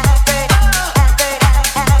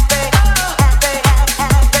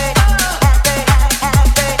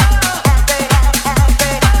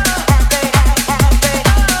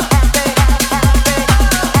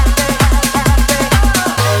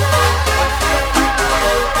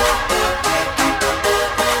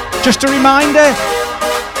 Just a reminder,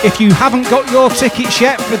 if you haven't got your tickets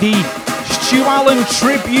yet for the Stu Allen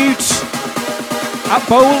tribute at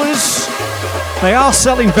Bowlers, they are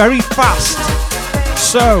selling very fast.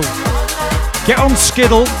 So, get on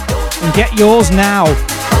Skiddle and get yours now.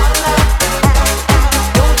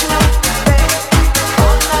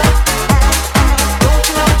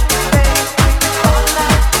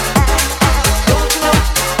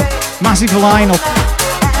 Massive lineup.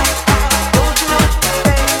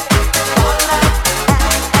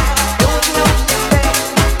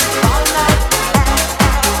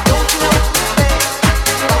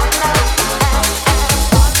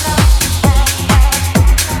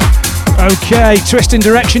 Okay, twisting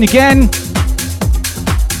direction again.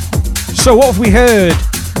 So what have we heard?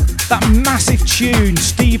 That massive tune,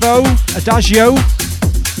 Steve-O, Adagio,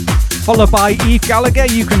 followed by Eve Gallagher,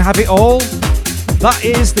 You Can Have It All. That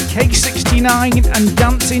is the K69 and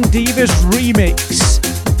Dancing Divas remix.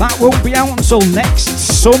 That won't be out until next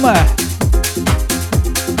summer.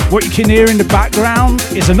 What you can hear in the background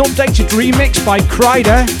is an updated remix by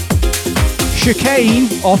Kryder, Chicane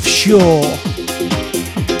Offshore.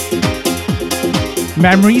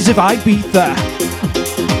 Memories of Ibiza.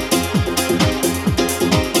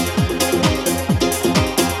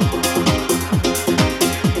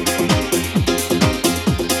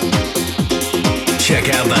 Check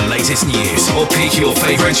out the latest news or pick your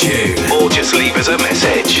favourite tune or just leave us a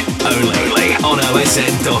message. Only on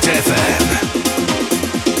OSN.FM.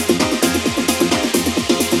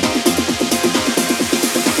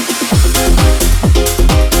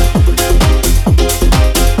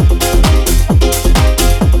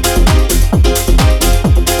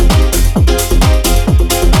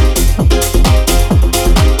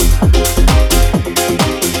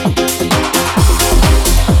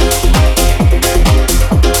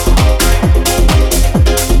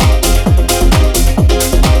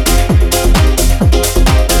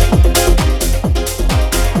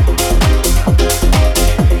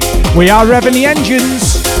 We are revving the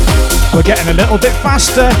engines. We're getting a little bit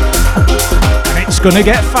faster. And it's going to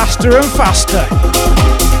get faster and faster.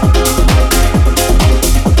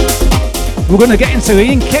 We're going to get into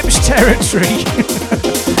Ian Kip's territory.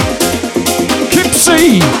 Kip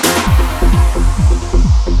C!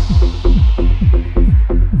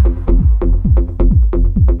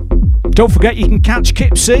 Don't forget you can catch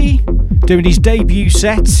Kip C doing his debut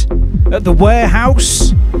set at the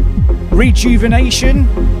Warehouse Rejuvenation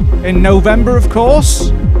in November, of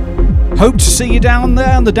course. Hope to see you down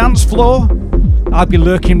there on the dance floor. I'll be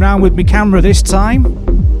lurking around with my camera this time.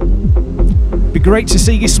 Be great to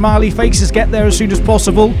see your smiley faces get there as soon as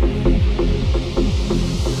possible.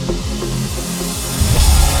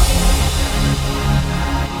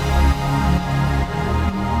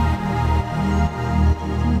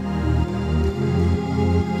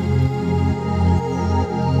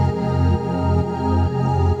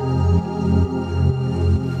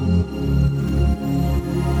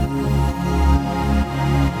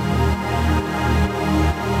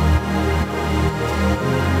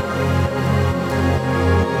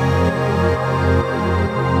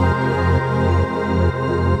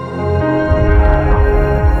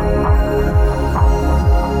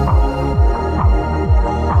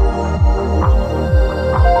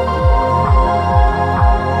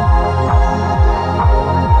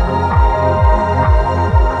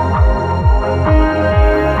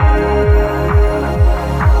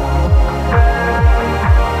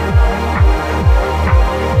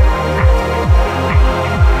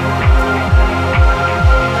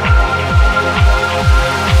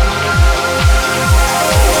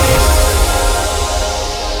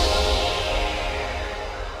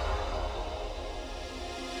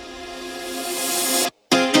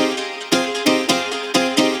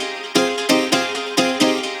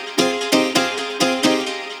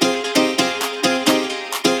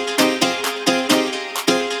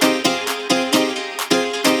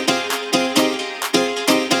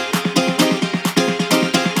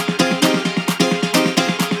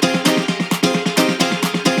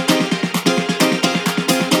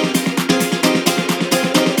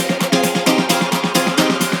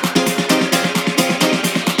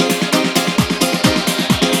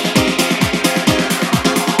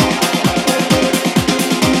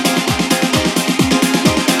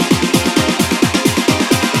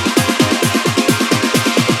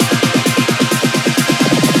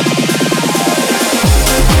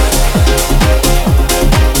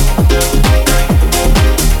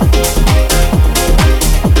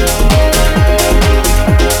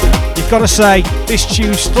 Gotta say, this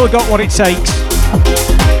tune's still got what it takes.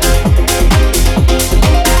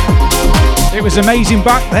 It was amazing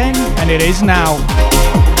back then, and it is now.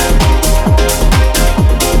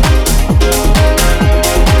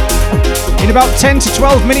 In about 10 to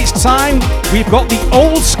 12 minutes time, we've got the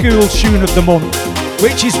old school tune of the month,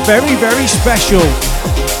 which is very, very special.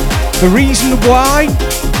 The reason why?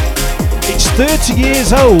 It's 30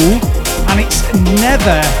 years old, and it's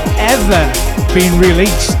never, ever been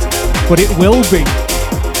released. But it will be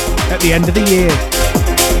at the end of the year.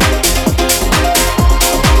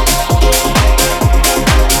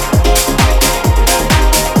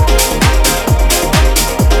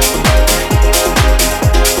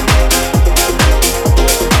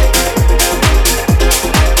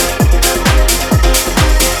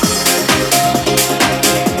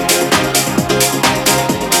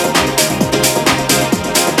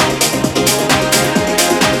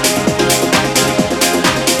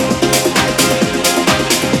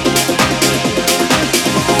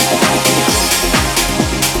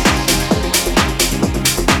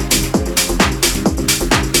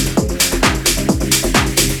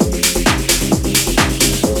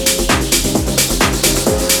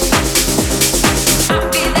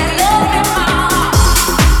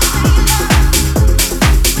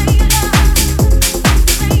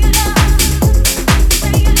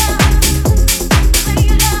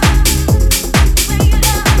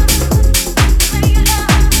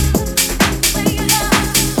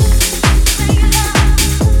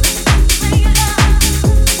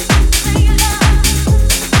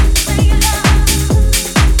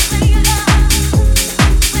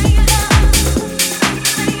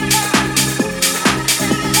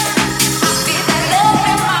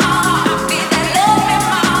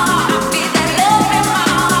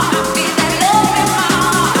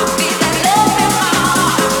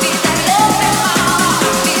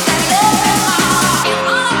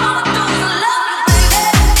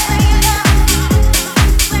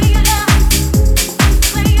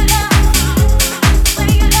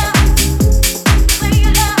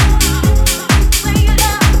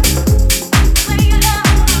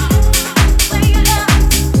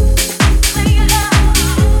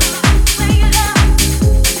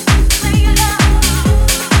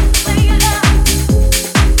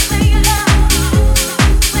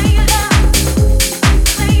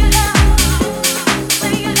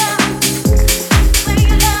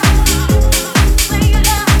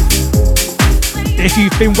 If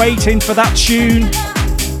you've been waiting for that tune,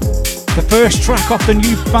 the first track off the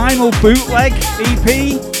new Final Bootleg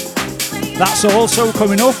EP, that's also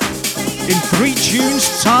coming up in 3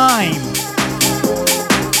 tunes time.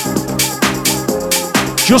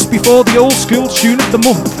 Just before the old school tune of the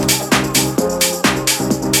month.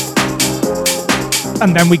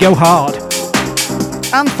 and then we go hard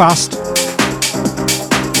and fast.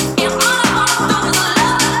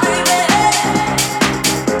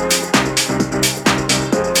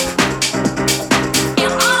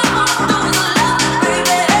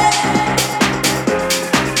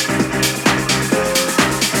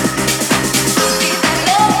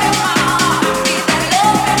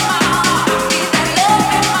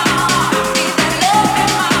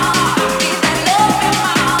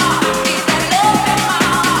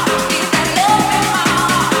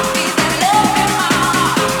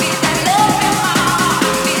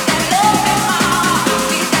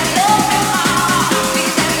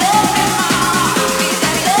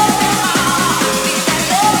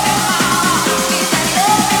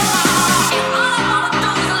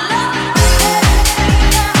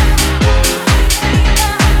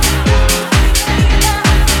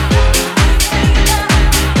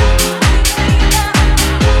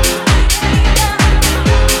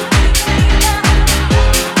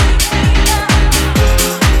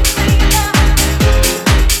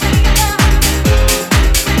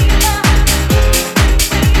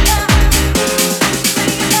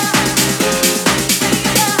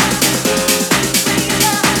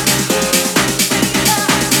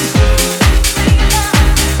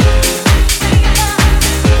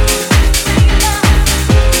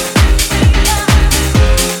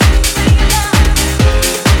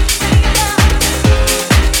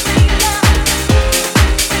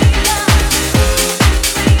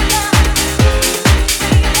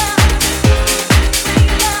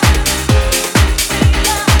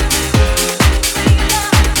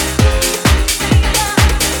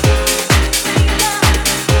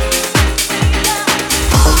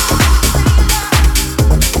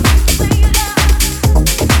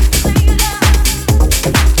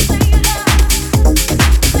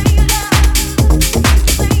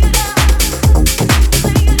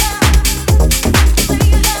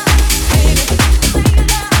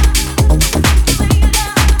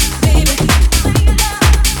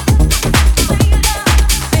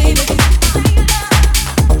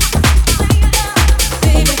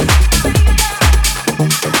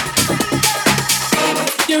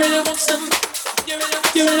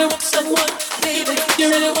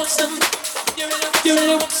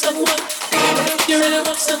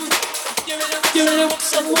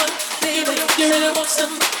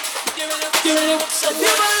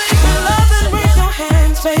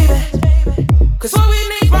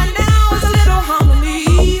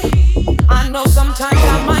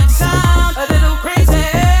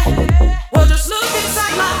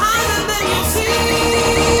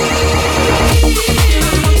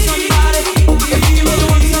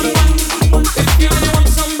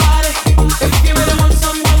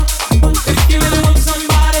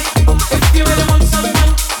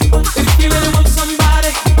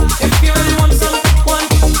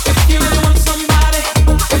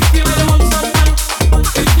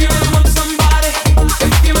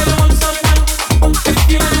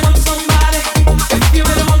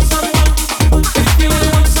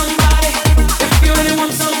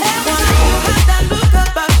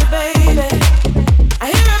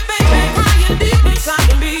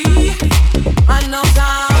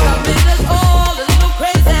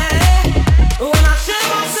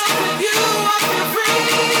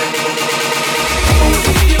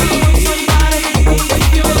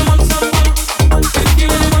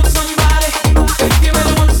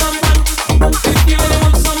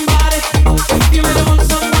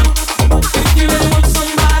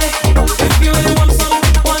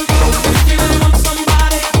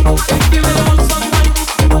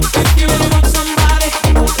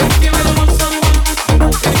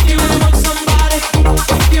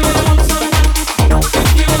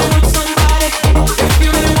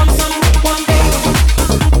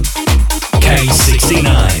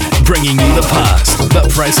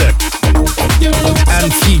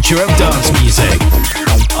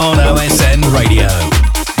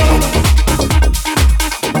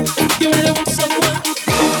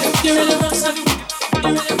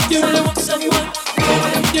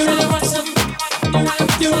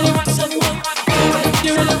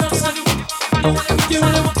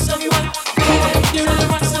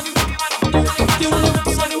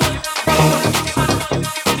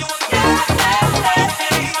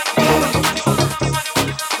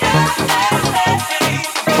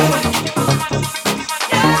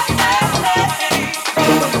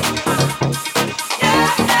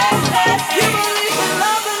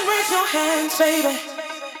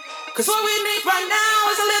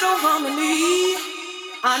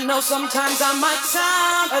 Sometimes I might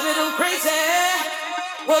sound a little crazy.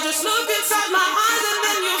 Well, just look inside my eyes and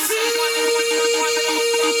then you'll see.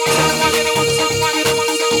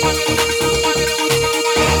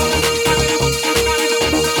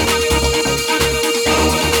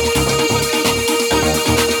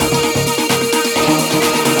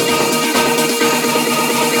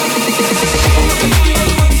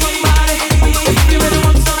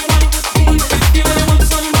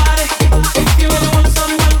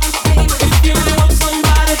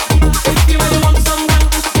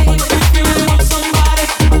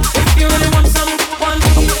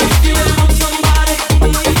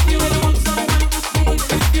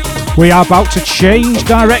 We are about to change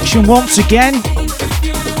direction once again.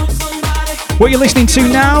 What you're listening to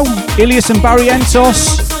now, Ilias and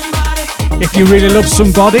Barrientos, If You Really Love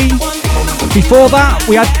Somebody. Before that,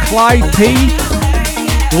 we had Clyde P,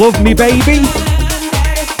 Love Me Baby.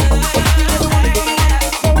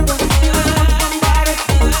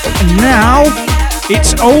 And now,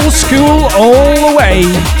 it's old school all the way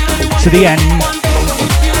to the end.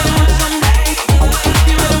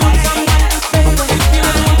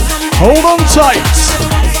 Hold on tight.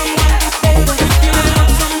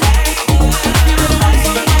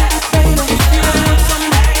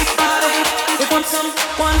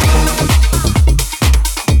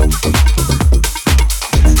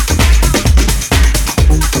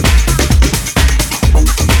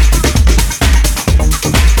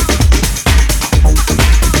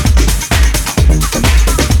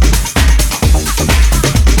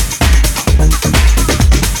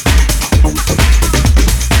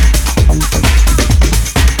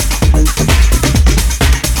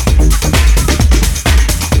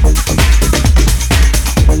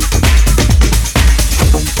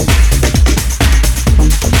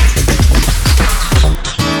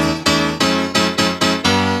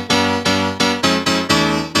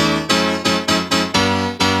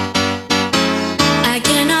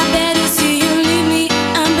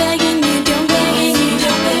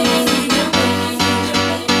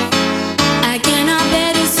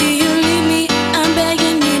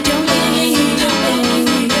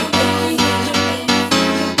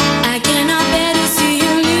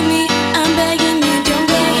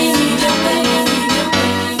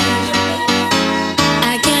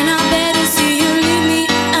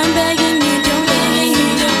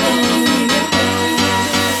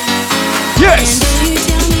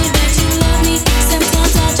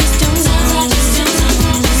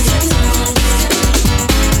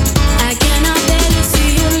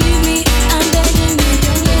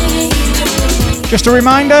 Just a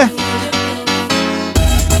reminder,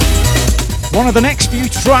 one of the next few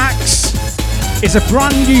tracks is a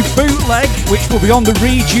brand new bootleg which will be on the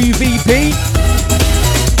Reju VP.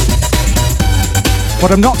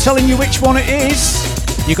 But I'm not telling you which one it is.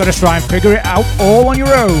 You've got to try and figure it out all on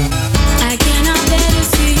your own.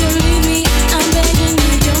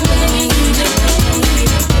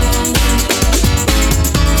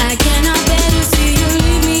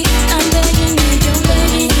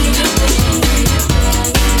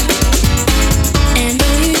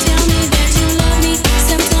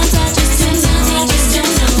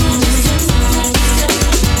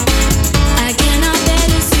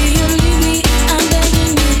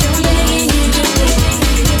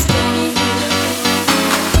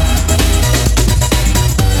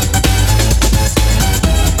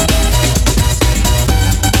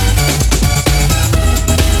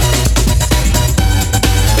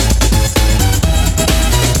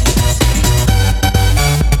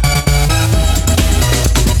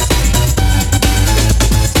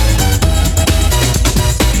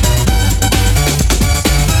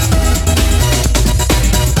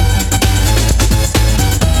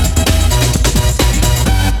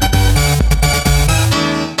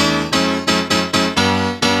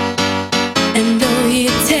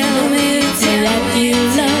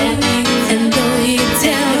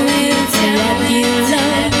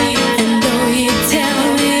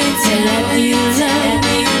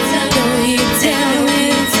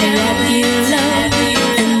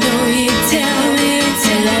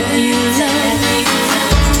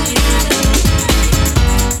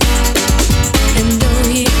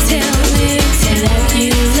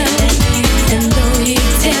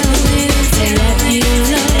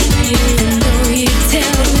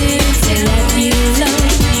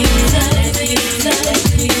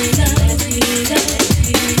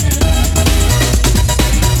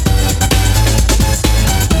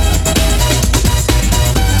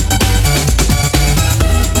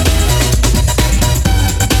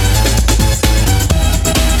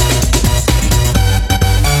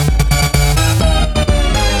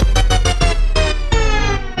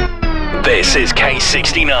 This is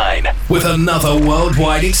K69 with another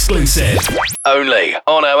worldwide exclusive. Only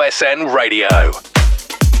on OSN Radio.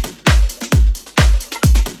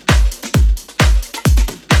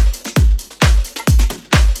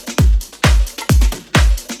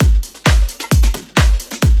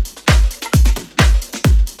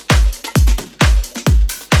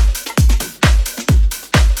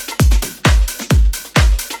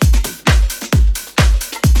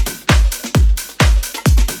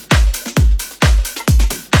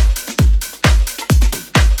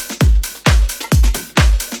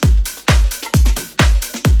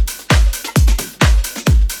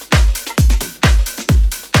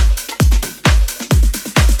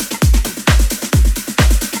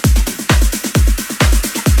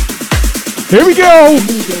 Here we go.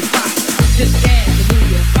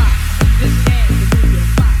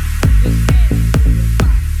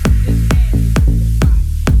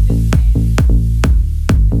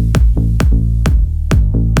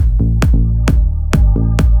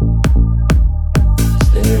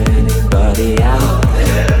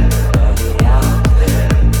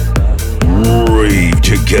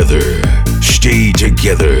 Together, stay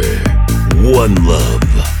together. One love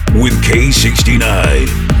with K69.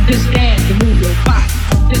 Just dance and move your body.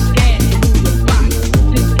 Just dance and move your body.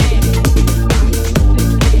 Just dance and move your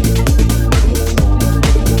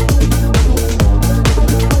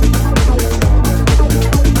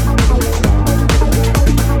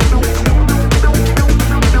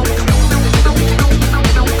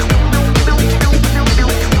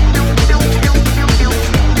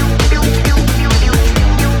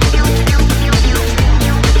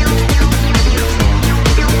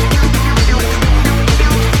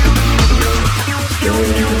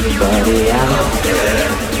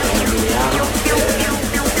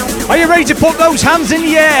Are you ready to put those hands in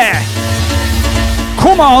the air?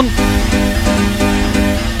 Come on.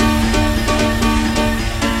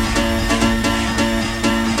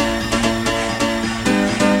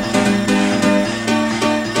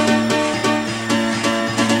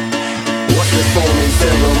 What's the phony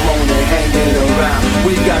ceremony hanging around?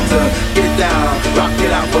 We got to get down, rock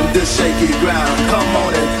it out from this shaky ground. Come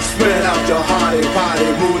on and spread out your hearty party,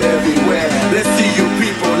 mood everywhere. Let's see you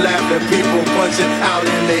people laughing, people punching out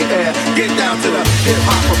in the air. Get down to the hip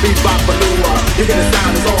hop, bebop, baloo. You hear the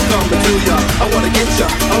sound, it's all coming to ya. I wanna get ya,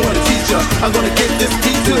 I wanna teach ya. I'm gonna get this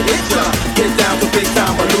beat to hit ya. Get down to big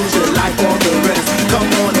time illusion, like all the rest. Come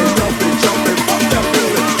on and jump and fuck that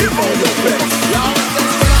feeling. Give all your best, y'all.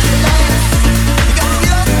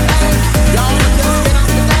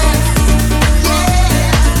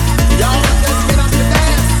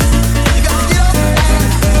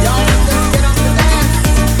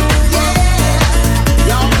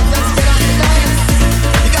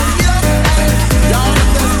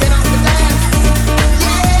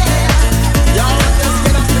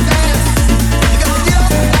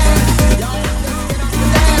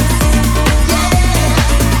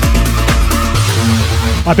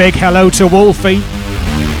 A big hello to Wolfie,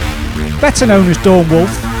 better known as Dawn Wolf.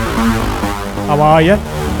 How are you?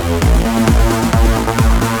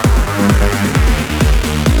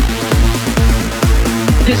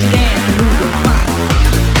 Just dance and move your body.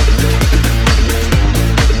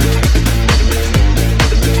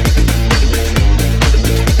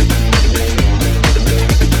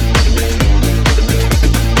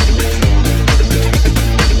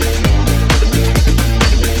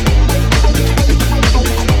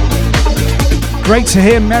 Great to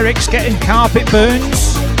hear Merrick's getting carpet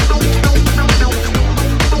burns.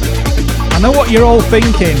 I know what you're all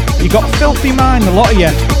thinking. You got a filthy mind, a lot of you.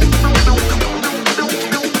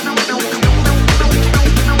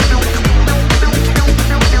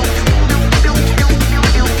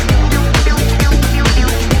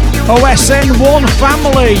 OSN, one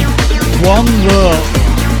family, one love.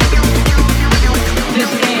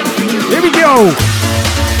 Here we go.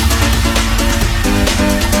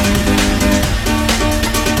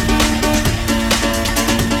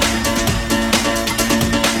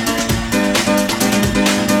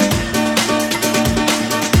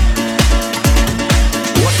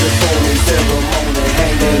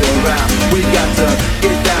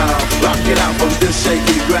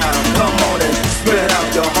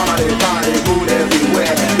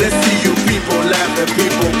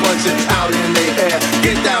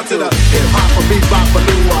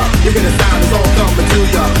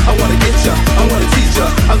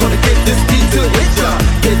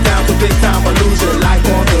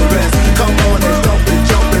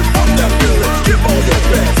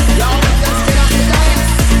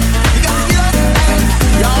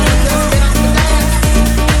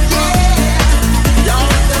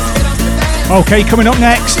 Okay, coming up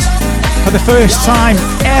next, for the first time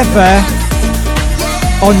ever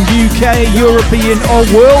on UK, European or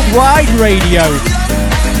worldwide radio,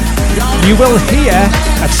 you will hear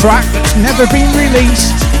a track that's never been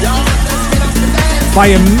released by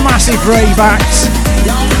a massive rave act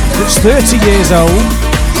that's 30 years old.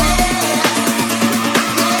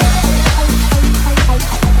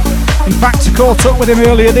 In fact, I caught up with him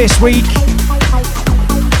earlier this week,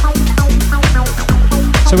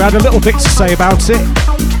 so we had a little bit to say about it.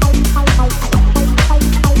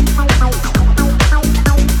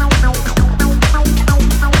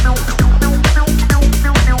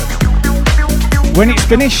 When it's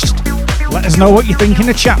finished, let us know what you think in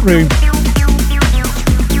the chat room.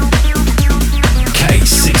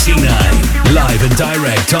 K69, live and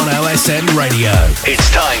direct on OSN Radio.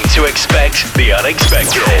 It's time to expect the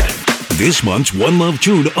unexpected. This month's One Love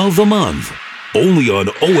Tune of the Month, only on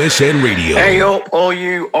OSN Radio. Hey up, all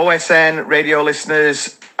you OSN radio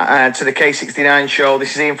listeners, to the K69 show.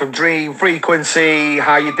 This is Ian from Dream Frequency.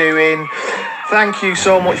 How you doing? Thank you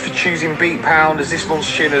so much for choosing Beat Pound as this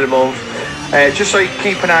month's tune of the month. Just so you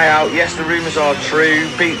can keep an eye out, yes, the rumours are true.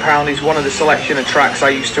 Beat Pound is one of the selection of tracks I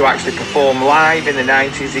used to actually perform live in the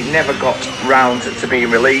 90s. It never got round to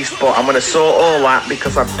being released, but I'm going to sort all that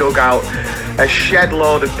because I've dug out a shed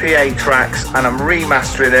load of PA tracks and I'm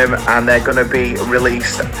remastering them, and they're going to be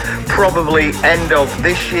released probably end of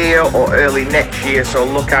this year or early next year, so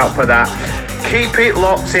look out for that. Keep it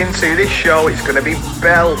locked into this show, it's going to be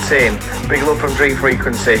belting. Big love from Dream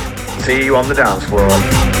Frequency. See you on the dance floor.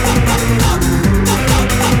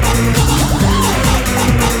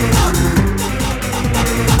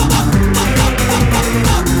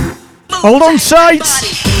 Hold on tight!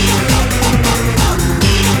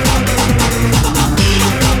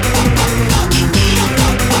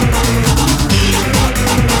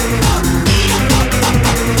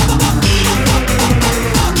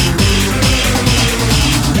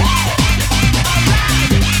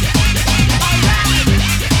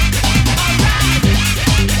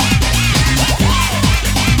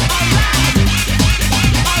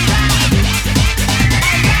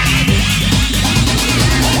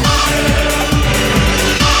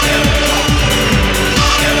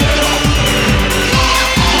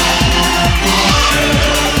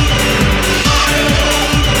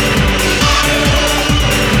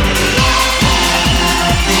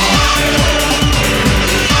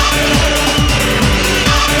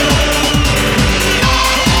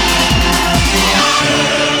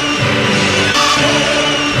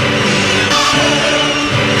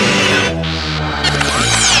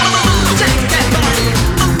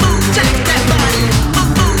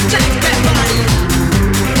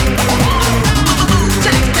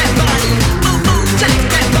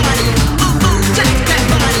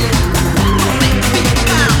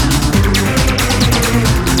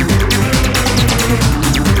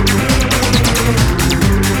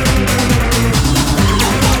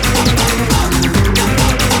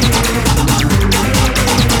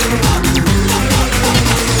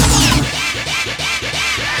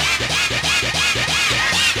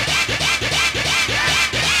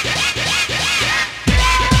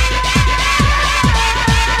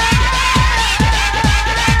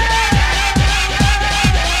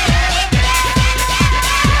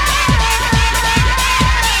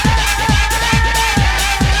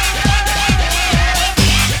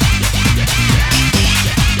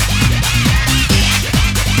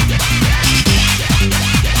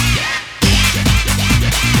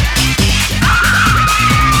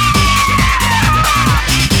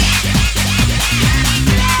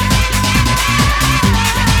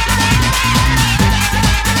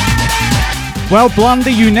 Well,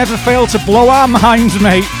 Blandy, you never fail to blow our minds,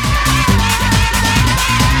 mate.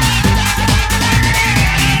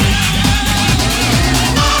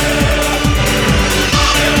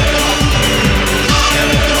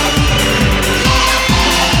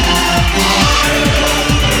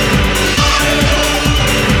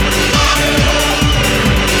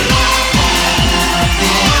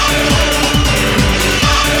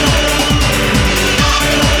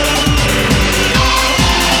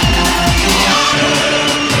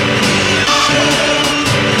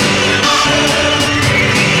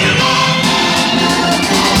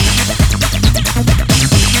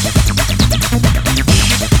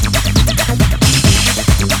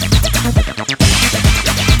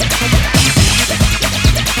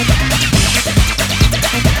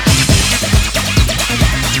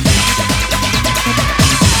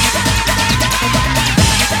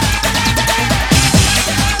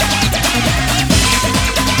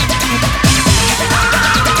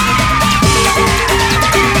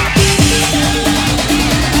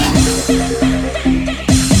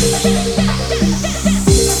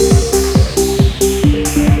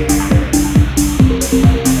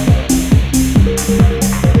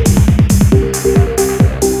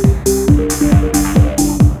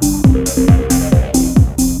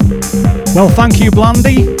 Well, thank you,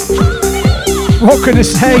 Blandy. What can I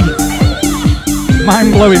say?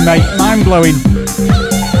 Mind blowing, mate. Mind blowing.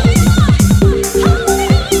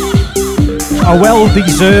 A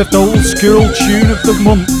well-deserved old school tune of the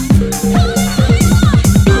month.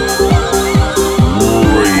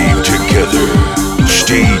 Rave together.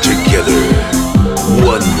 Stay together.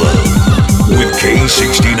 One love with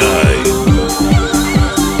K69.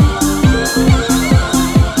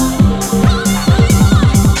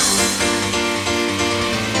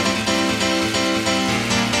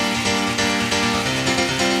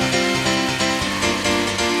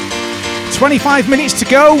 25 minutes to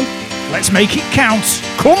go. Let's make it count.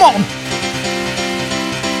 Come on.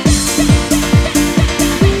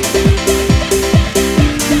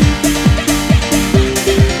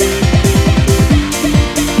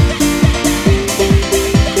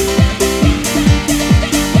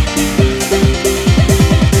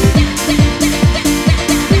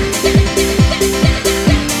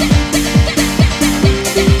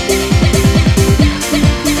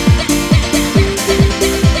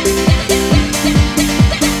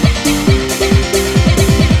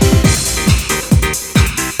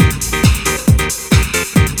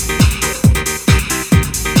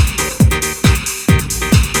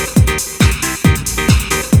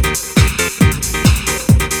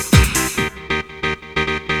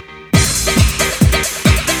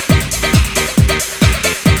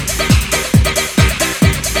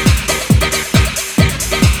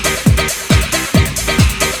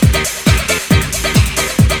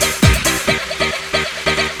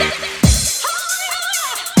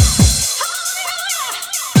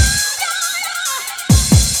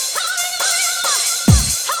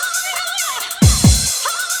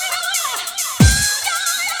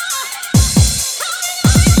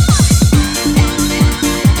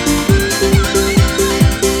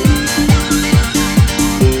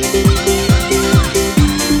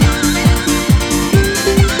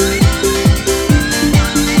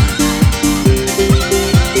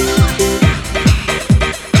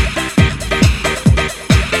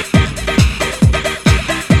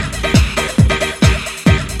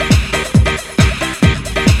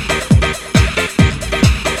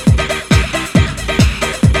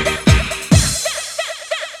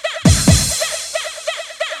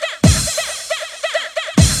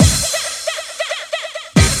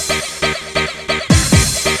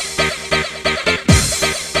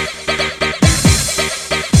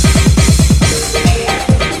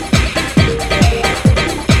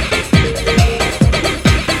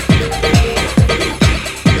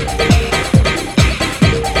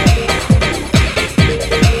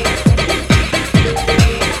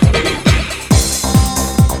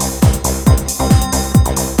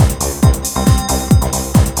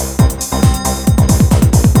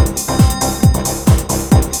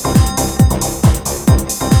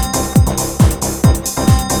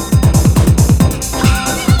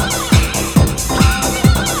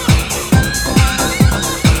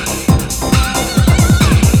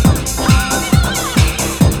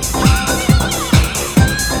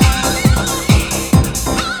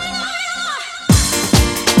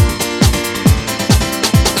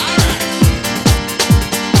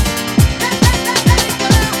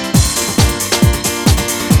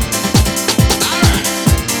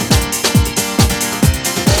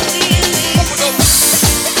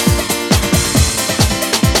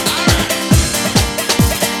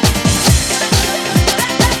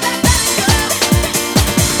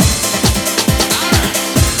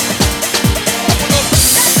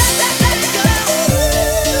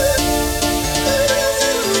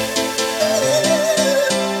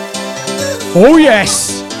 Oh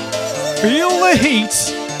yes, feel the heat.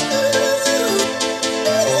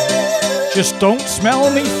 Just don't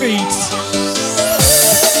smell me feet.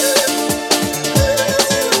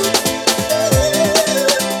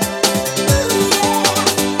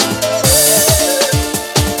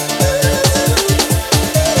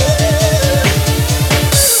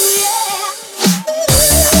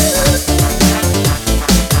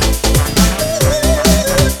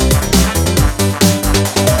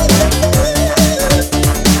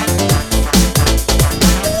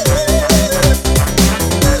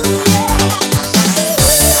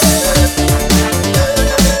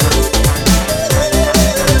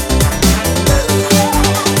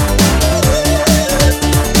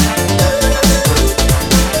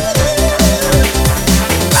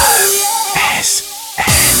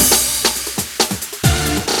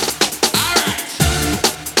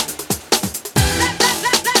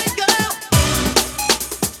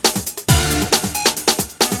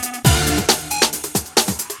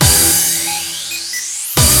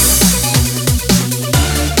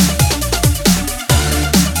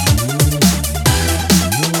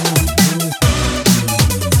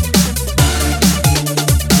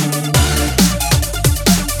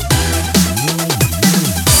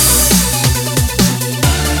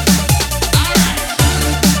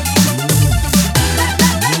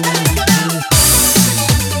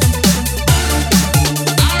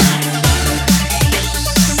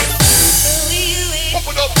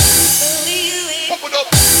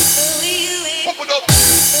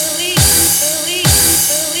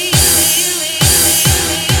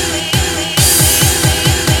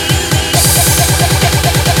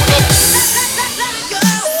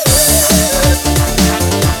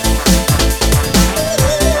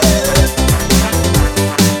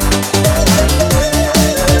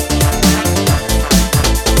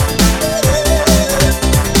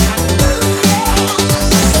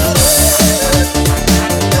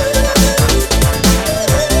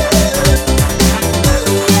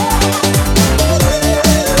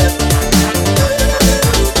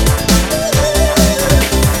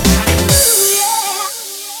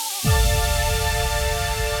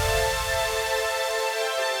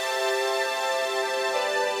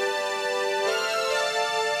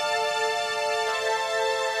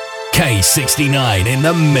 K69 in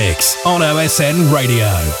the mix on OSN Radio.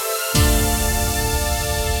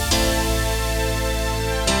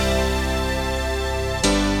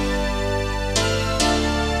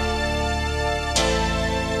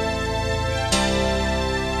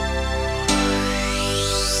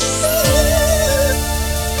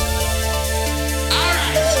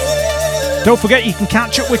 Don't forget you can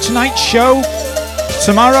catch up with tonight's show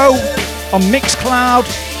tomorrow on Mixcloud,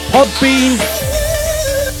 Podbean.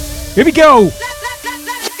 Here we go.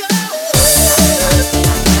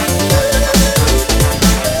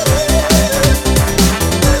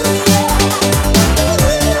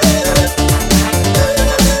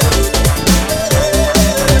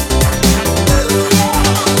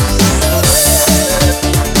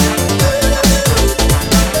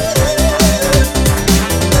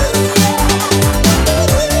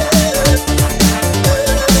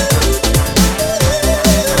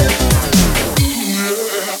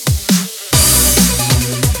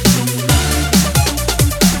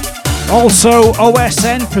 Also,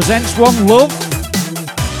 OSN presents One Love.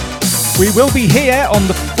 We will be here on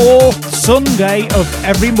the 4th Sunday of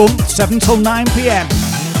every month, 7 till 9 p.m.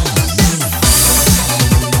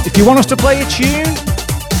 If you want us to play a tune,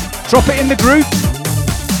 drop it in the group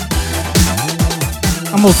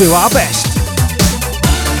and we'll do our best.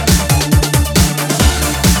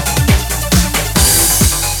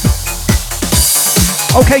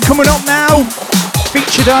 Okay, coming up now,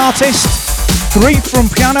 featured artist, 3 from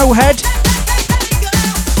Piano Head,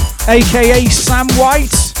 aka Sam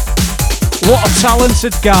White. What a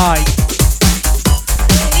talented guy.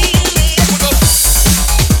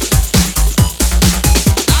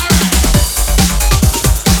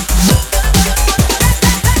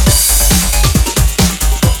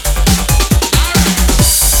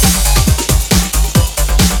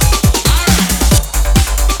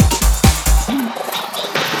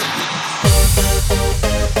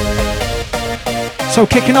 So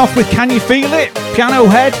kicking off with Can You Feel It? Piano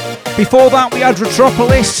Head. Before that we had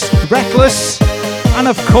Retropolis, Reckless, and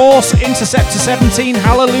of course Interceptor 17,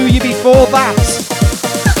 Hallelujah before that.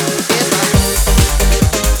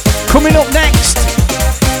 Coming up next,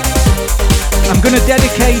 I'm going to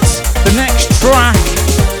dedicate the next track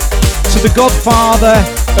to the godfather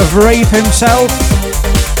of rave himself,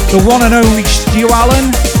 the one and only Stu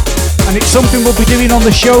Allen, and it's something we'll be doing on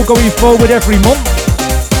the show going forward every month.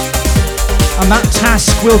 And that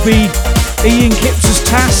task will be Ian Kipps'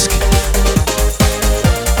 task.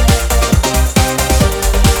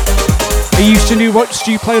 He used to know what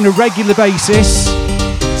Stu play on a regular basis,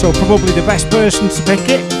 so probably the best person to pick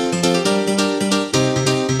it.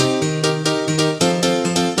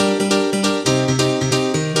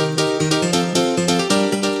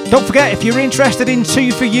 Don't forget, if you're interested in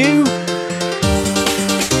 2 for You,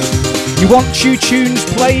 you want 2 tunes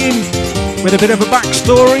playing with a bit of a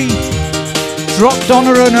backstory, drop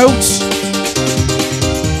Donna a note.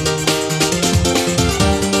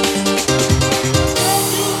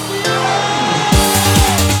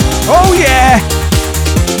 Oh yeah!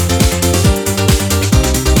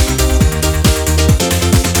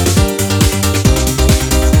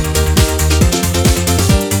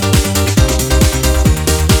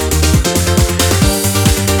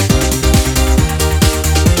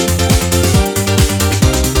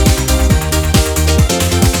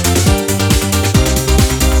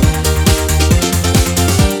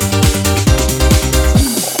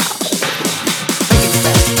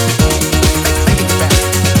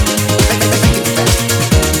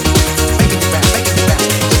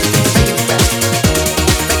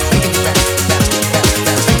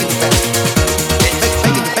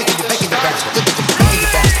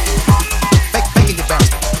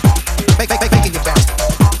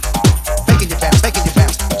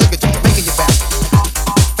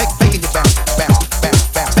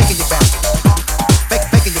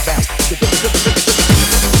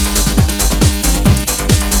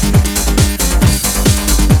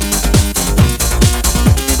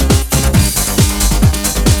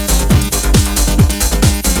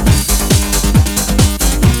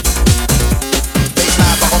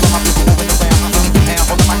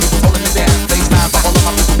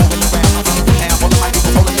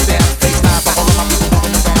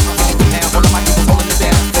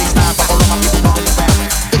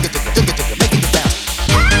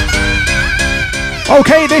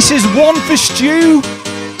 Okay, this is One for Stu,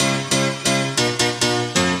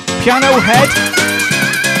 Piano Head,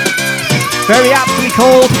 very aptly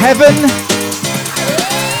called Heaven.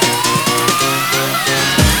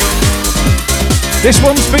 This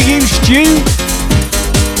one's for you, Stu.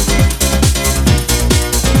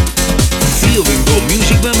 Feeling the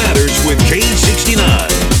music that matters with K69.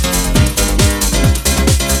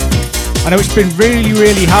 know it's been really,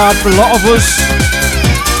 really hard for a lot of us.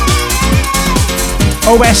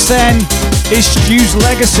 OSN is Stu's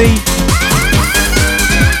legacy.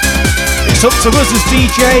 It's up to us as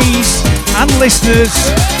DJs and listeners.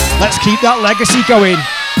 Let's keep that legacy going.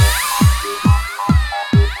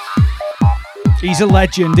 He's a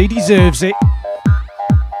legend, he deserves it.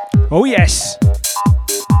 Oh yes.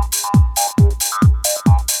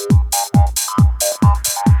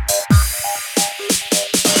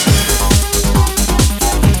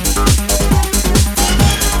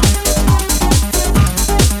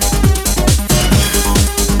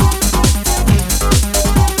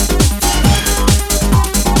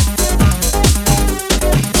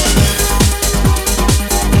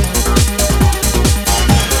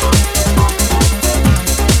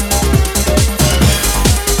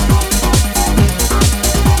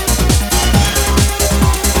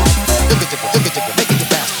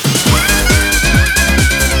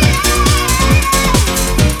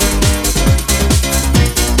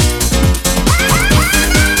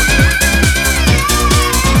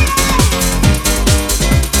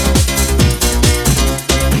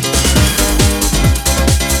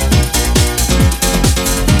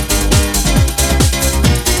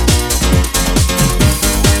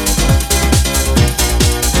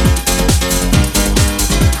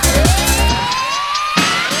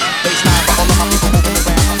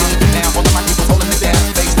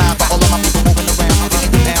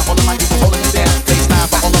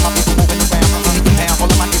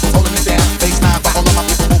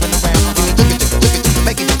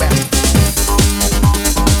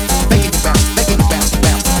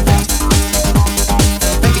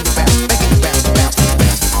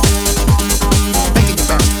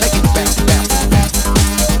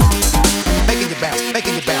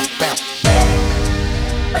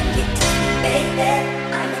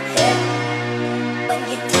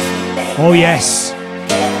 Oh yes.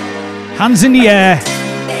 Hands in the air.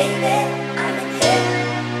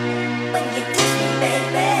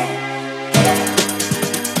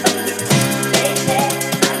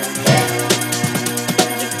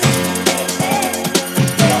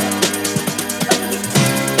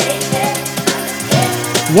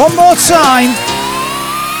 One more time.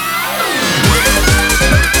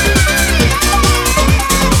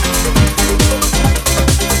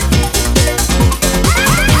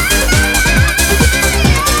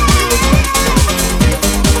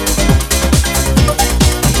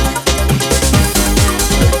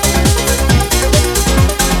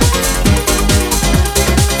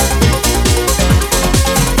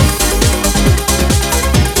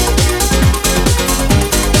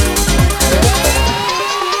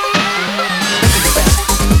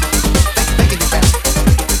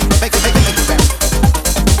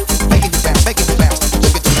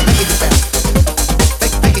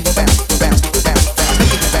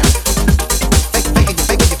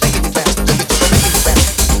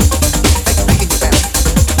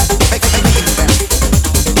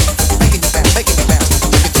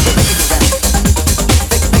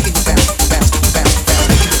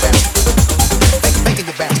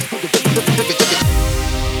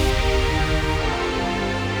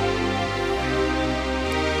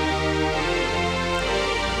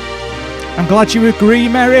 Glad you agree,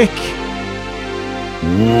 Merrick.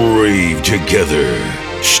 Rave together,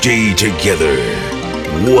 stay together,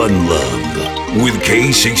 one love with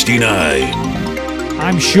K69.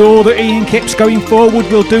 I'm sure that Ian Kipps going forward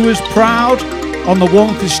will do us proud on the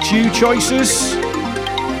One for Stu choices.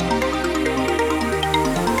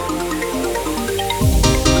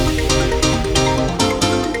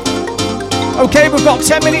 Okay, we've got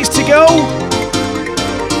 10 minutes to go.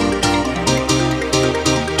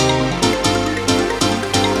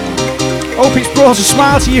 Hope it's brought a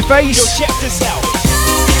smile to your face. Yo, check this out.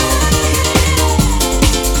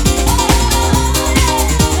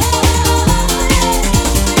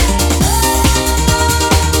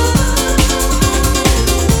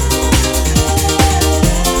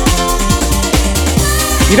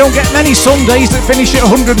 You don't get many Sundays that finish at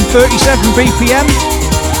 137 BPM.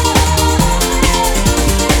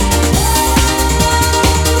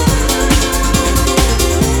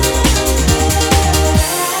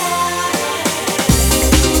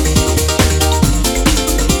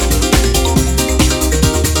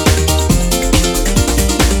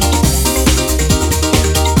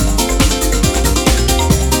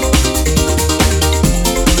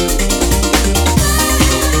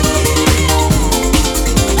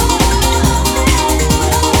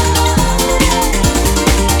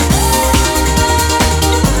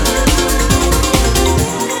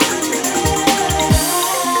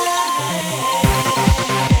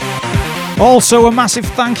 Also a massive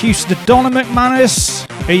thank you to Donna McManus,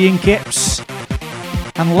 Ian Kipps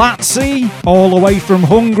and Latzi, all the way from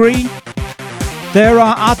Hungary. They're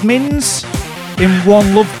our admins in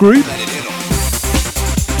One Love Group.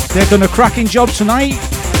 They've done a cracking job tonight.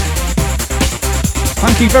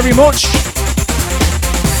 Thank you very much.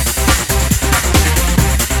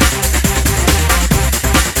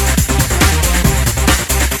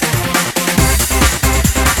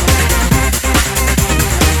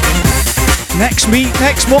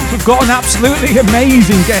 Next month we've got an absolutely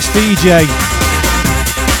amazing guest DJ.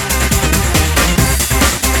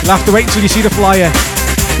 You'll have to wait until you see the flyer.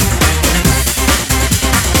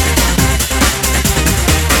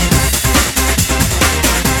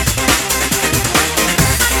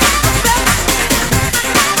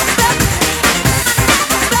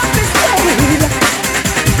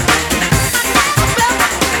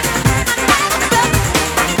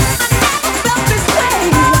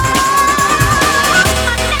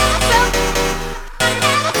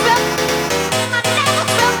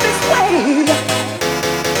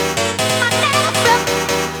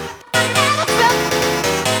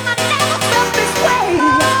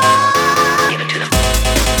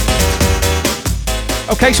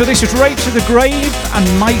 Okay, so this was Rape to the Grave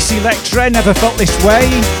and Mice Electra, Never Felt This Way.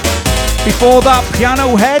 Before that,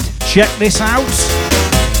 Piano Head, check this out.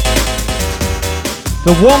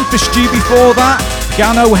 The one for Stu before that,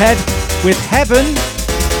 Piano Head with Heaven.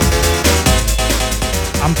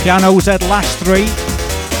 And Piano's Head last three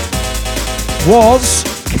was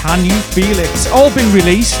Can You Feel It? All been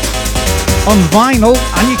released on vinyl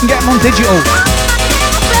and you can get them on digital.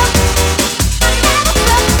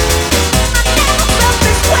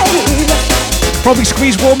 Probably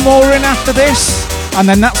squeeze one more in after this, and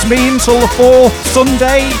then that's me until the 4th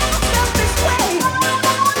Sunday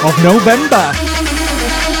of November.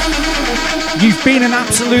 You've been an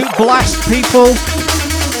absolute blast, people.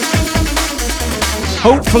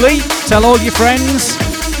 Hopefully, tell all your friends.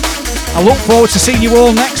 I look forward to seeing you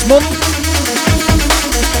all next month.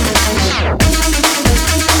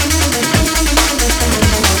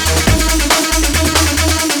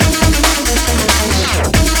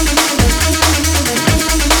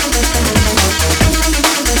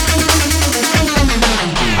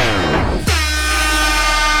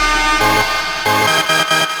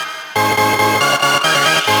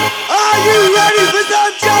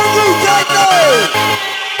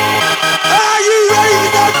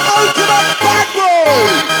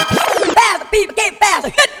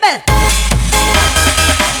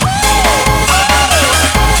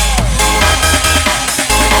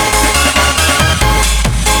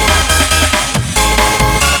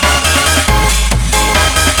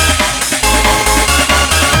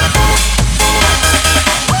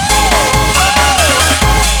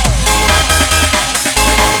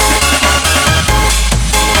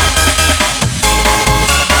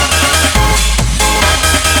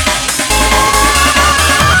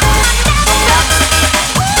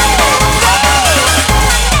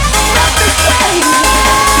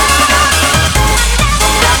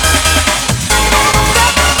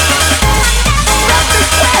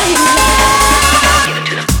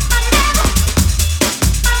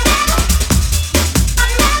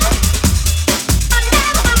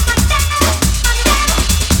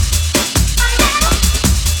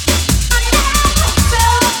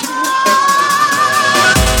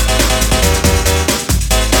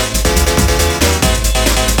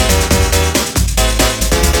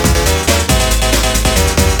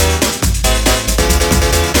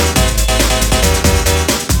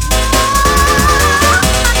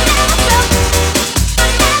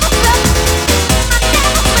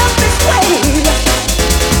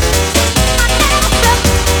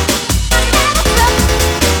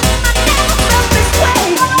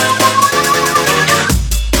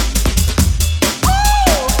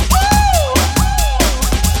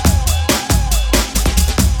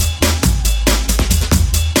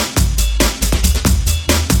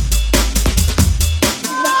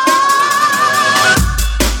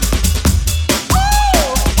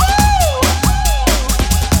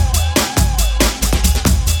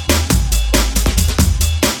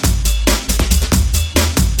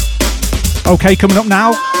 Okay, coming up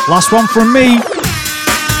now, last one from me.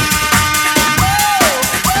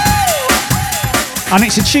 And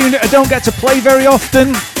it's a tune that I don't get to play very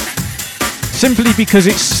often, simply because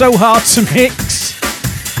it's so hard to mix.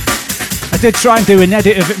 I did try and do an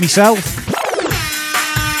edit of it myself.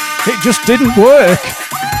 It just didn't work.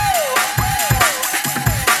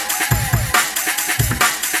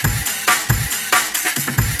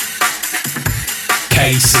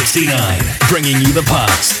 K69. K69, bringing you the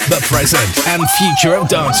past, the present, and future of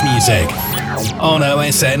dance music on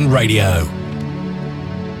OSN Radio.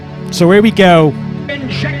 So here we go.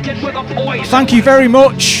 Thank you very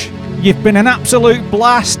much. You've been an absolute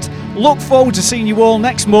blast. Look forward to seeing you all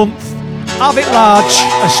next month. Have it large,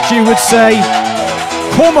 as Stu would say.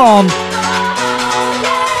 Come on.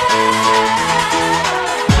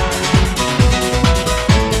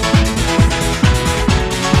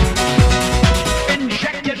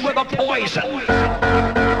 Injected with a poison.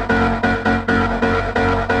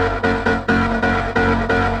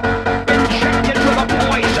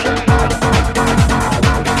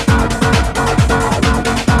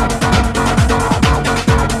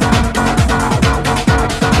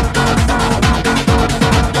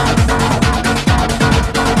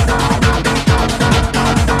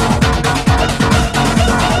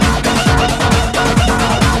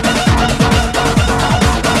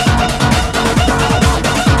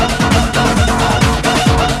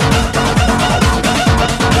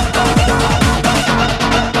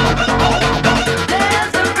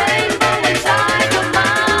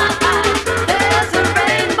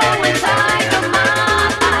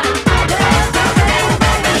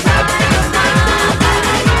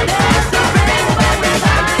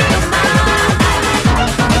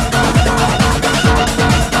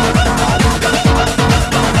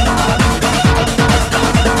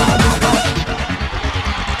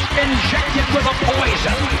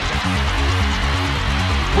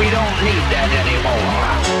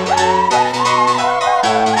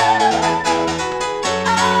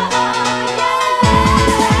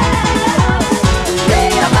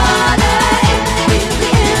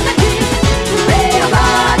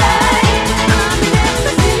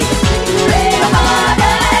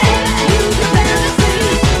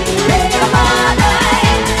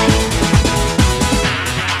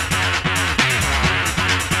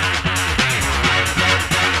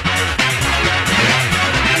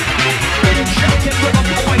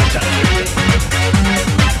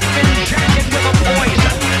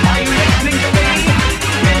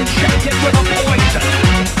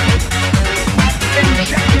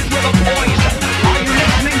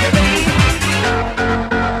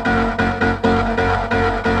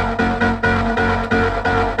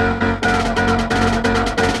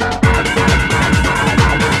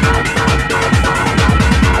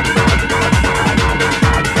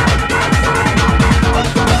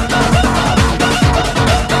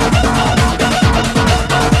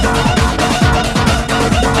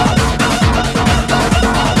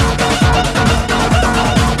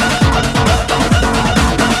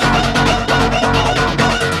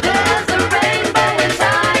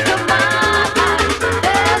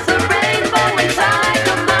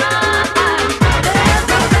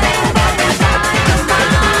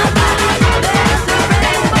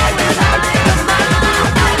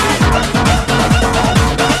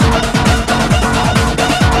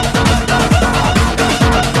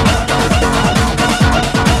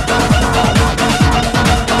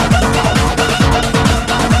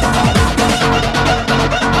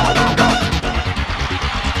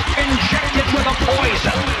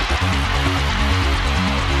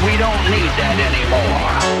 We don't need that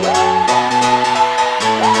anymore.